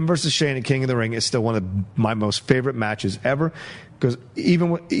 Him versus Shane at King of the Ring is still one of my most favorite matches ever. Because even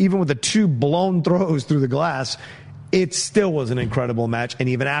with the 2 blown throws through the glass, it still was an incredible match. And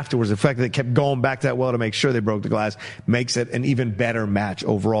even afterwards, the fact that they kept going back that well to make sure they broke the glass makes it an even better match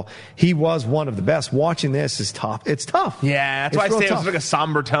overall. He was one of the best. Watching this is tough. It's tough. Yeah, that's why I say it was like a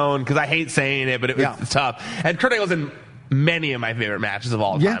somber tone, because I hate saying it, but it's tough. And Kurt Angle's in many of my favorite matches of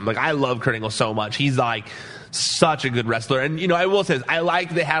all time. Like, I love Kurt Angle so much. He's such a good wrestler. And, I will say this. I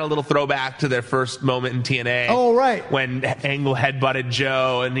like they had a little throwback to their first moment in TNA. Oh, right. When Angle headbutted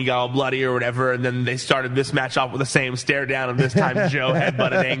Joe and he got all bloody or whatever. And then they started this match off with the same stare down. And this time Joe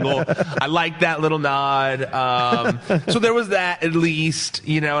headbutted Angle. I like that little nod. So there was that at least,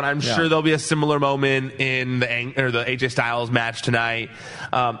 and I'm sure there'll be a similar moment in the AJ Styles match tonight.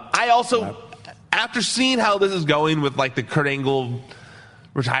 I also, after seeing how this is going with the Kurt Angle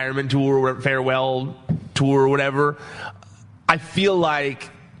retirement tour or farewell tour or whatever, I feel like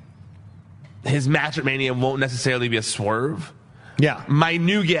his match at Mania won't necessarily be a swerve. Yeah. My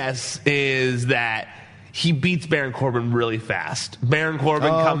new guess is that he beats Baron Corbin really fast. Baron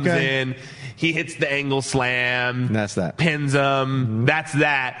Corbin comes in, he hits the Angle slam. And that's that. Pins him. Mm-hmm. That's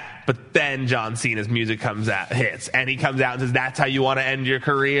that. But then John Cena's music hits, and he comes out and says, "That's how you want to end your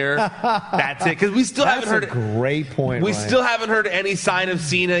career." That's it. Because we still haven't heard. That's a great point. We still haven't heard any sign of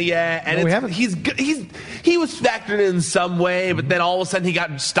Cena yet, and we haven't. He was factored in some way, but then all of a sudden he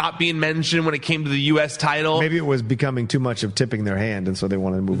got stopped being mentioned when it came to the U.S. title. Maybe it was becoming too much of tipping their hand, and so they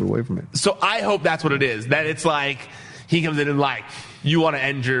wanted to move away from it. So I hope that's what it is. That it's he comes in and you want to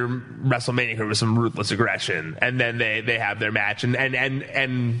end your WrestleMania career with some ruthless aggression, and then they have their match,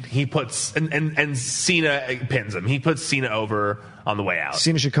 and he puts and Cena pins him. He puts Cena over on the way out.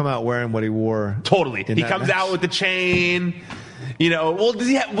 Cena should come out wearing what he wore. Totally, he comes out with the chain.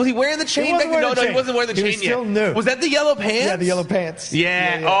 Was he wearing the chain back then? No, he wasn't wearing the chain yet. Still new. Was that the yellow pants? Yeah, the yellow pants.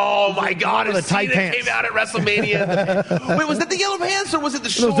 Yeah. Oh my God! The tight pants came out at WrestleMania. Wait, was that the yellow pants or was it the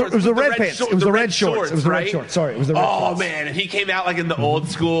shorts? It was the red pants. It was the red shorts. It was the red shorts. Sorry, it was the red shorts. Oh man, and he came out in the old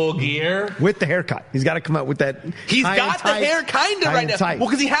school gear with the haircut. He's got to come out with that. He's got the hair kind of right now. Well,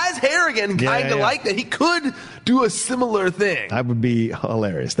 because he has hair again, kind of like that. He could do a similar thing. That would be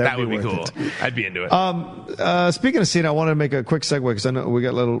hilarious. That would be cool. I'd be into it. Speaking of Cena, I wanted to make a quick segue because I know we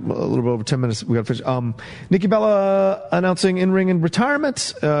got a little bit over 10 minutes. We got to finish. Nikki Bella announcing in-ring and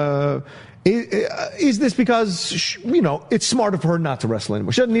retirement. Is this because it's smarter for her not to wrestle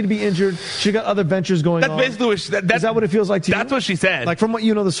anymore? She doesn't need to be injured. She got other ventures going on. Basically what is that what it feels like to you? That's what she said. From what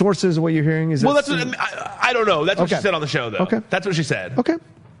the sources, what you're hearing is. Well, that's what I don't know. That's what she said on the show, though. Okay, that's what she said. Okay.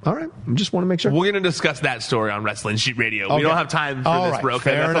 All right. I just want to make sure. We're going to discuss that story on Wrestling Sheet Radio. Okay. We don't have time for this,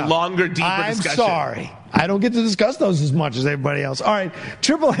 Rocha. That's a longer, deeper discussion. I'm sorry. I don't get to discuss those as much as everybody else. All right.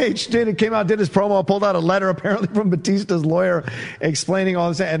 Triple H came out, did his promo, pulled out a letter apparently from Batista's lawyer explaining all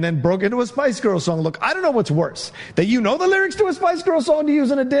this, and then broke into a Spice Girls song. Look, I don't know what's worse. That the lyrics to a Spice Girls song to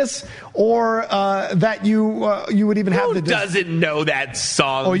use in a diss, or that you would even have the diss. Who doesn't know that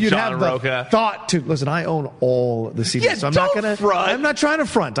song, or you'd John have Rocha? The thought to, listen, I own all the CDs, yeah, so I'm not trying to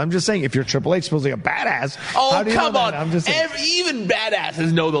front. I'm just saying, if you're Triple H, supposedly a badass. Oh, come on. I'm just saying. Even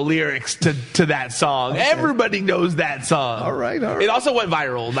badasses know the lyrics to that song. Everybody knows that song. All right. It also went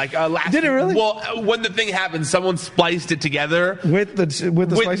viral. Like did it really? Well, when the thing happened, someone spliced it together with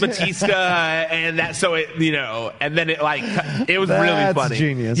Batista, and that. So it, and then it was really funny.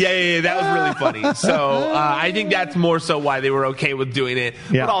 Genius. Yeah, that was really funny. So I think that's more so why they were okay with doing it.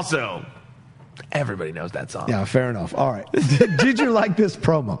 Yeah. But also, everybody knows that song. Yeah, fair enough. All right. Did you like this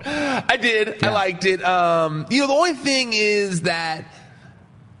promo? I did. Yeah. I liked it. The only thing is that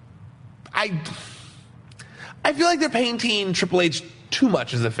I feel like they're painting Triple H too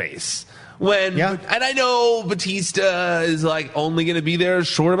much as a face. And I know Batista is only going to be there a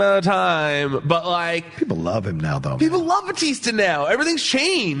short amount of time, but people love him now, though. People love Batista now. Everything's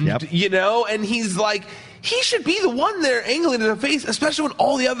changed, and he's he should be the one they're angling as a face, especially when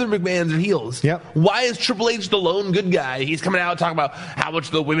all the other McMahons are heels. Yep. Why is Triple H the lone good guy? He's coming out talking about how much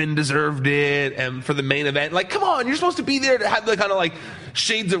the women deserved it and for the main event. Come on, you're supposed to be there to have the kind of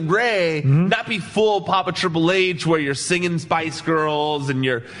shades of gray, not be full Papa Triple H where you're singing Spice Girls and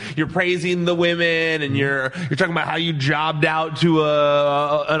you're praising the women and you're talking about how you jobbed out to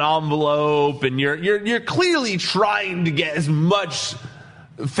an envelope and you're clearly trying to get as much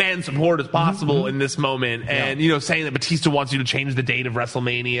fan support as possible in this moment, and saying that Batista wants you to change the date of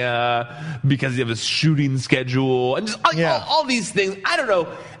WrestleMania because of his shooting schedule and just all these things. I don't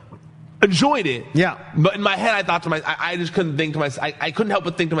know. Enjoyed it, but in my head I thought to myself, I just couldn't think to myself. I couldn't help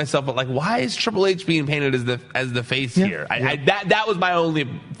but think to myself, but why is Triple H being painted as the face here? That was my only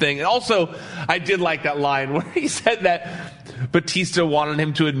thing. And also, I did like that line where he said that Batista wanted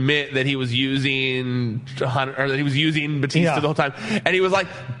him to admit that he was using Batista the whole time, and he was like,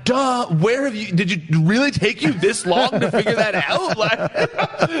 "Duh, did you really take you this long to figure that out?"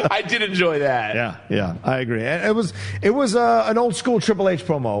 I did enjoy that. Yeah, I agree. It was an old school Triple H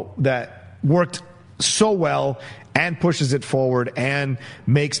promo that worked so well and pushes it forward and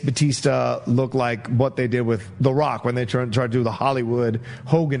makes Batista look like what they did with The Rock when they tried to do the Hollywood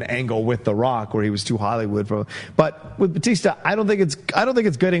Hogan angle with The Rock, where he was too Hollywood for. But with Batista, I don't think it's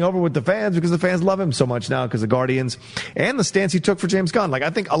getting over with the fans, because the fans love him so much now because of Guardians and the stance he took for James Gunn. I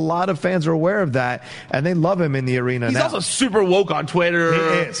think a lot of fans are aware of that and they love him in the arena. He's also super woke on Twitter.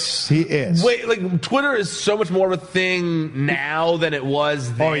 He is. Wait, Twitter is so much more of a thing now than it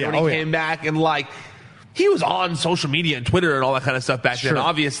was then when he came back, and he was on social media and Twitter and all that kind of stuff back then,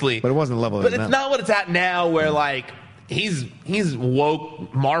 obviously. But it wasn't the level. But it's not what it's at now, where he's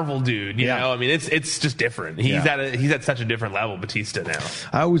woke Marvel dude. You know, I mean, it's just different. He's at such a different level, Batista now.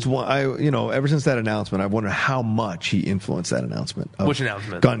 I always ever since that announcement, I wonder how much he influenced that announcement. Which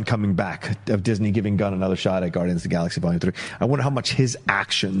announcement? Gunn coming back, of Disney giving Gunn another shot at Guardians of the Galaxy Volume 3. I wonder how much his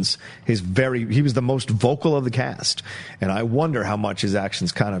actions, he was the most vocal of the cast, and I wonder how much his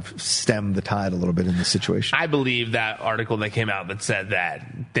actions kind of stemmed the tide a little bit in this situation. I believe that article that came out that said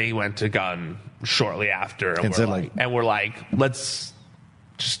that they went to Gunn shortly after and we're like, let's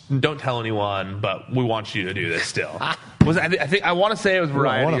just don't tell anyone, but we want you to do this still. I want to say it was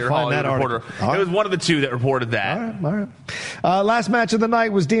Variety or Hollywood Reporter. It was one of the two that reported that. All right. Last match of the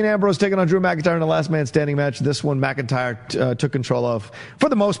night was Dean Ambrose taking on Drew McIntyre in a last man standing match. This one McIntyre took control of for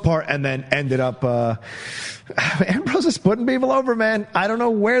the most part, and then ended up Ambrose is putting people over, man. I don't know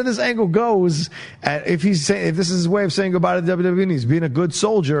where this angle goes. If this is his way of saying goodbye to WWE, he's being a good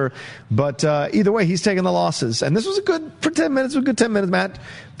soldier. But either way, he's taking the losses. And this was a good 10 minute match.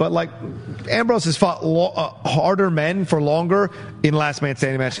 But Ambrose has fought harder men for longer in last man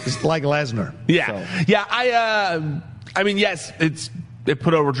standing matches, like Lesnar. I mean, yes, it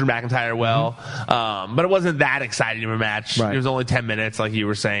put over Drew McIntyre well, but it wasn't that exciting of a match. Right. It was only 10 minutes, like you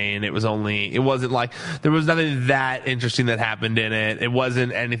were saying. It wasn't like there was nothing that interesting that happened in it. It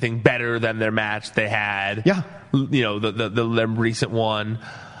wasn't anything better than their match they had. Yeah, the recent one.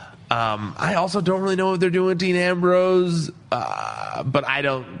 I also don't really know what they're doing with Dean Ambrose, but I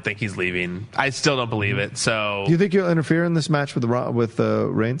don't think he's leaving. I still don't believe it. So, do you think he'll interfere in this match with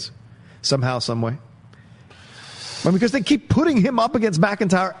Reigns somehow, some way? Because they keep putting him up against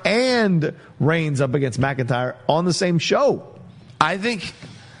McIntyre and Reigns up against McIntyre on the same show. I think.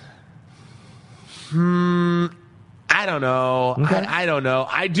 I don't know. Okay. I don't know.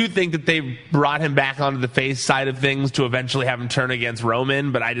 I do think that they brought him back onto the face side of things to eventually have him turn against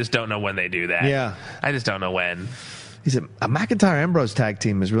Roman, but I just don't know when they do that. Yeah. I just don't know when. He said a McIntyre-Ambrose tag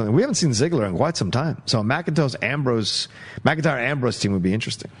team is really... We haven't seen Ziggler in quite some time. So a McIntyre-Ambrose team would be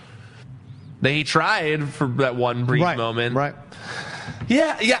interesting. They tried for that one brief moment. Right.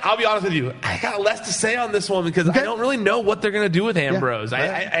 Yeah, I'll be honest with you. I got less to say on this one because I don't really know what they're going to do with Ambrose. Yeah.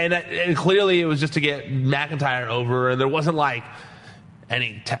 And clearly it was just to get McIntyre over, and there wasn't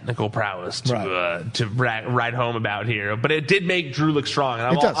any technical prowess to write home about here. But it did make Drew look strong.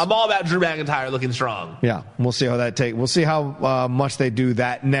 And I'm all about Drew McIntyre looking strong. Yeah, we'll see how that takes. We'll see how much they do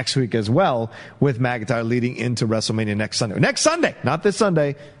that next week as well with McIntyre leading into WrestleMania next Sunday. Next Sunday, not this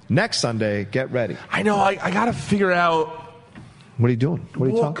Sunday. Next Sunday, get ready. I know. I got to figure out. What are you doing? What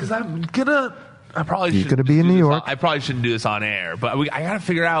are you talking? Because I'm gonna. I probably You're gonna be in New York. I probably shouldn't do this on air, but I got to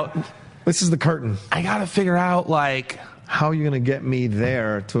figure out. This is the curtain. I got to figure out how are you going to get me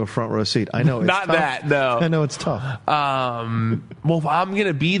there to a front row seat? I know it's not tough. that. No, I know it's tough. Well, if I'm going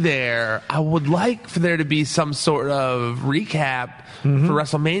to be there, I would like for there to be some sort of recap for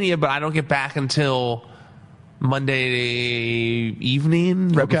WrestleMania, but I don't get back until Monday evening,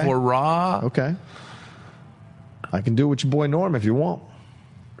 right before Raw. Okay. I can do it with your boy Norm if you want.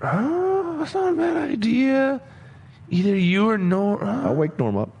 That's not a bad idea. Either you or Norm. I'll wake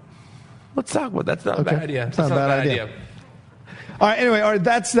Norm up. Let's talk about that. That's not a bad idea. It's not a bad idea. All right, anyway,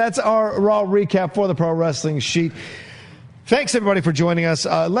 that's our Raw recap for the Pro Wrestling Sheet. Thanks, everybody, for joining us.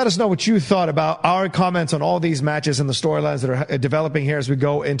 Let us know what you thought about our comments on all these matches and the storylines that are developing here as we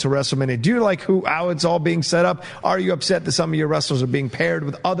go into WrestleMania. Do you like how it's all being set up? Are you upset that some of your wrestlers are being paired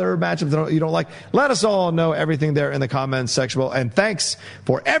with other matchups that you don't like? Let us all know everything there in the comments section. And thanks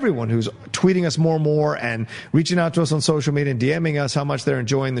for everyone who's tweeting us more and more and reaching out to us on social media and DMing us how much they're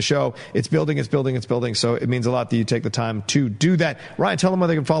enjoying the show. It's building. So it means a lot that you take the time to do that. Ryan, tell them where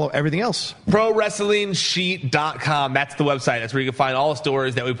they can follow everything else. ProWrestlingSheet.com. That's the website. That's where you can find all the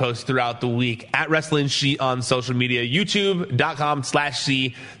stories that we post throughout the week. At Wrestling Sheet on social media.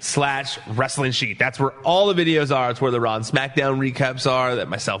 YouTube.com/C/Wrestling Sheet. That's where all the videos are. It's where the Raw and SmackDown recaps are that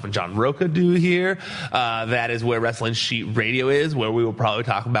myself and John Roca do here. That is where Wrestling Sheet Radio is, where we will probably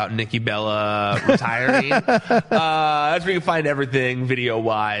talk about Nikki Bella retiring. That's where you can find everything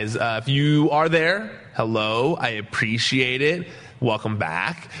video-wise. If you are there, hello. I appreciate it. Welcome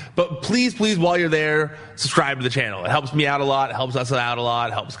back. But please, while you're there, subscribe to the channel. It helps me out a lot. It helps us out a lot.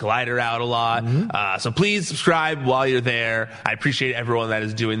 It helps Collider out a lot. So please subscribe while you're there. I appreciate everyone that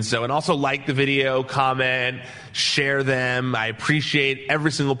is doing so. And also like the video, comment, share them. I appreciate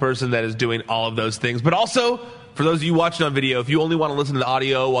every single person that is doing all of those things. But also, for those of you watching on video, if you only want to listen to the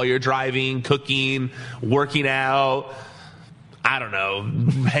audio while you're driving, cooking, working out, I don't know,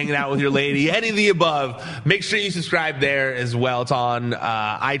 hanging out with your lady, any of the above, make sure you subscribe there as well. It's on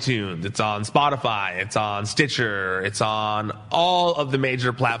iTunes, it's on Spotify, it's on Stitcher, it's on all of the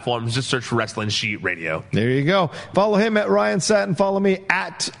major platforms. Just search for Wrestling Sheet Radio. There you go. Follow him at Ryan Satin. Follow me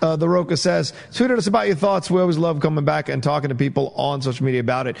at The Roca Says. Tweet at us about your thoughts. We always love coming back and talking to people on social media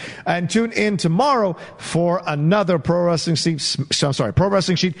about it. And tune in tomorrow for another Pro Wrestling Sheet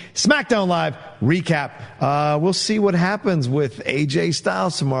SmackDown Live recap. We'll see what happens with AJ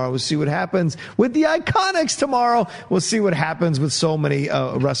Styles tomorrow. We'll see what happens with the Iconics tomorrow. We'll see what happens with so many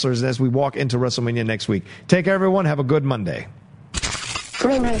wrestlers as we walk into WrestleMania next week. Take care, everyone. Have a good Monday.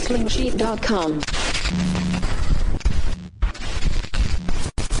 ProWrestlingSheet.com.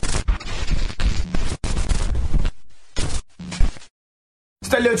 It's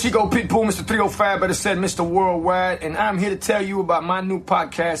that little Chico Pitbull, Mr. 305, better said Mr. Worldwide, and I'm here to tell you about my new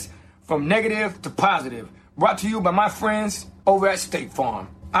podcast, From Negative to Positive, brought to you by my friends over at State Farm.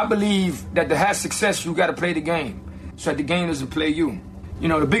 I believe that to have success, you got to play the game so that the game doesn't play you. You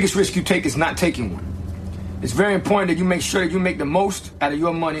know, the biggest risk you take is not taking one. It's very important that you make sure that you make the most out of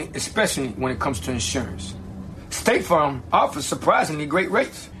your money, especially when it comes to insurance. State Farm offers surprisingly great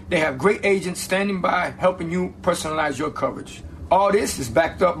rates. They have great agents standing by helping you personalize your coverage. All this is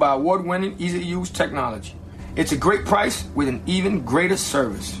backed up by award-winning, easy-to-use technology. It's a great price with an even greater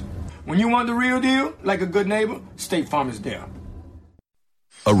service. When you want the real deal, like a good neighbor, State Farm is there.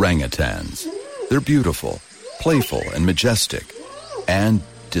 Orangutans. They're beautiful, playful, and majestic, and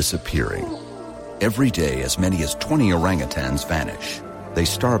disappearing. Every day, as many as 20 orangutans vanish. They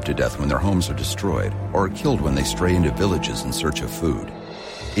starve to death when their homes are destroyed or are killed when they stray into villages in search of food.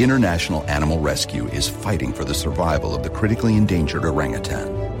 International Animal Rescue is fighting for the survival of the critically endangered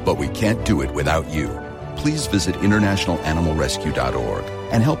orangutan. But we can't do it without you. Please visit internationalanimalrescue.org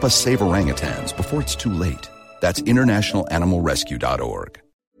and help us save orangutans before it's too late. That's internationalanimalrescue.org.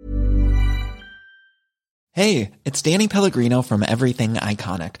 Hey, it's Danny Pellegrino from Everything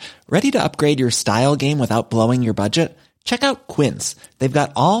Iconic. Ready to upgrade your style game without blowing your budget? Check out Quince. They've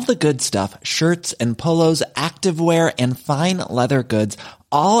got all the good stuff, shirts and polos, activewear, and fine leather goods,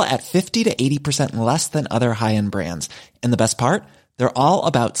 all at 50 to 80% less than other high-end brands. And the best part? They're all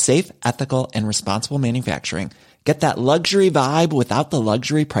about safe, ethical, and responsible manufacturing. Get that luxury vibe without the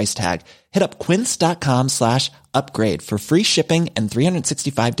luxury price tag. Hit up quince.com/upgrade for free shipping and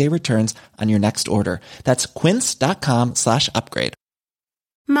 365-day returns on your next order. That's quince.com/upgrade.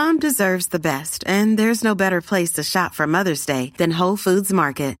 Mom deserves the best, and there's no better place to shop for Mother's Day than Whole Foods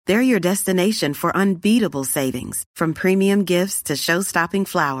Market. They're your destination for unbeatable savings, from premium gifts to show-stopping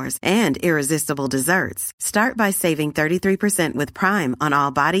flowers and irresistible desserts. Start by saving 33% with Prime on all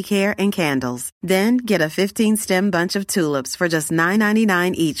body care and candles. Then get a 15-stem bunch of tulips for just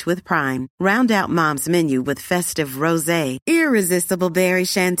 $9.99 each with Prime. Round out Mom's menu with festive rosé, irresistible berry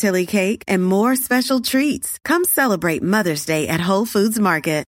chantilly cake, and more special treats. Come celebrate Mother's Day at Whole Foods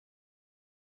Market.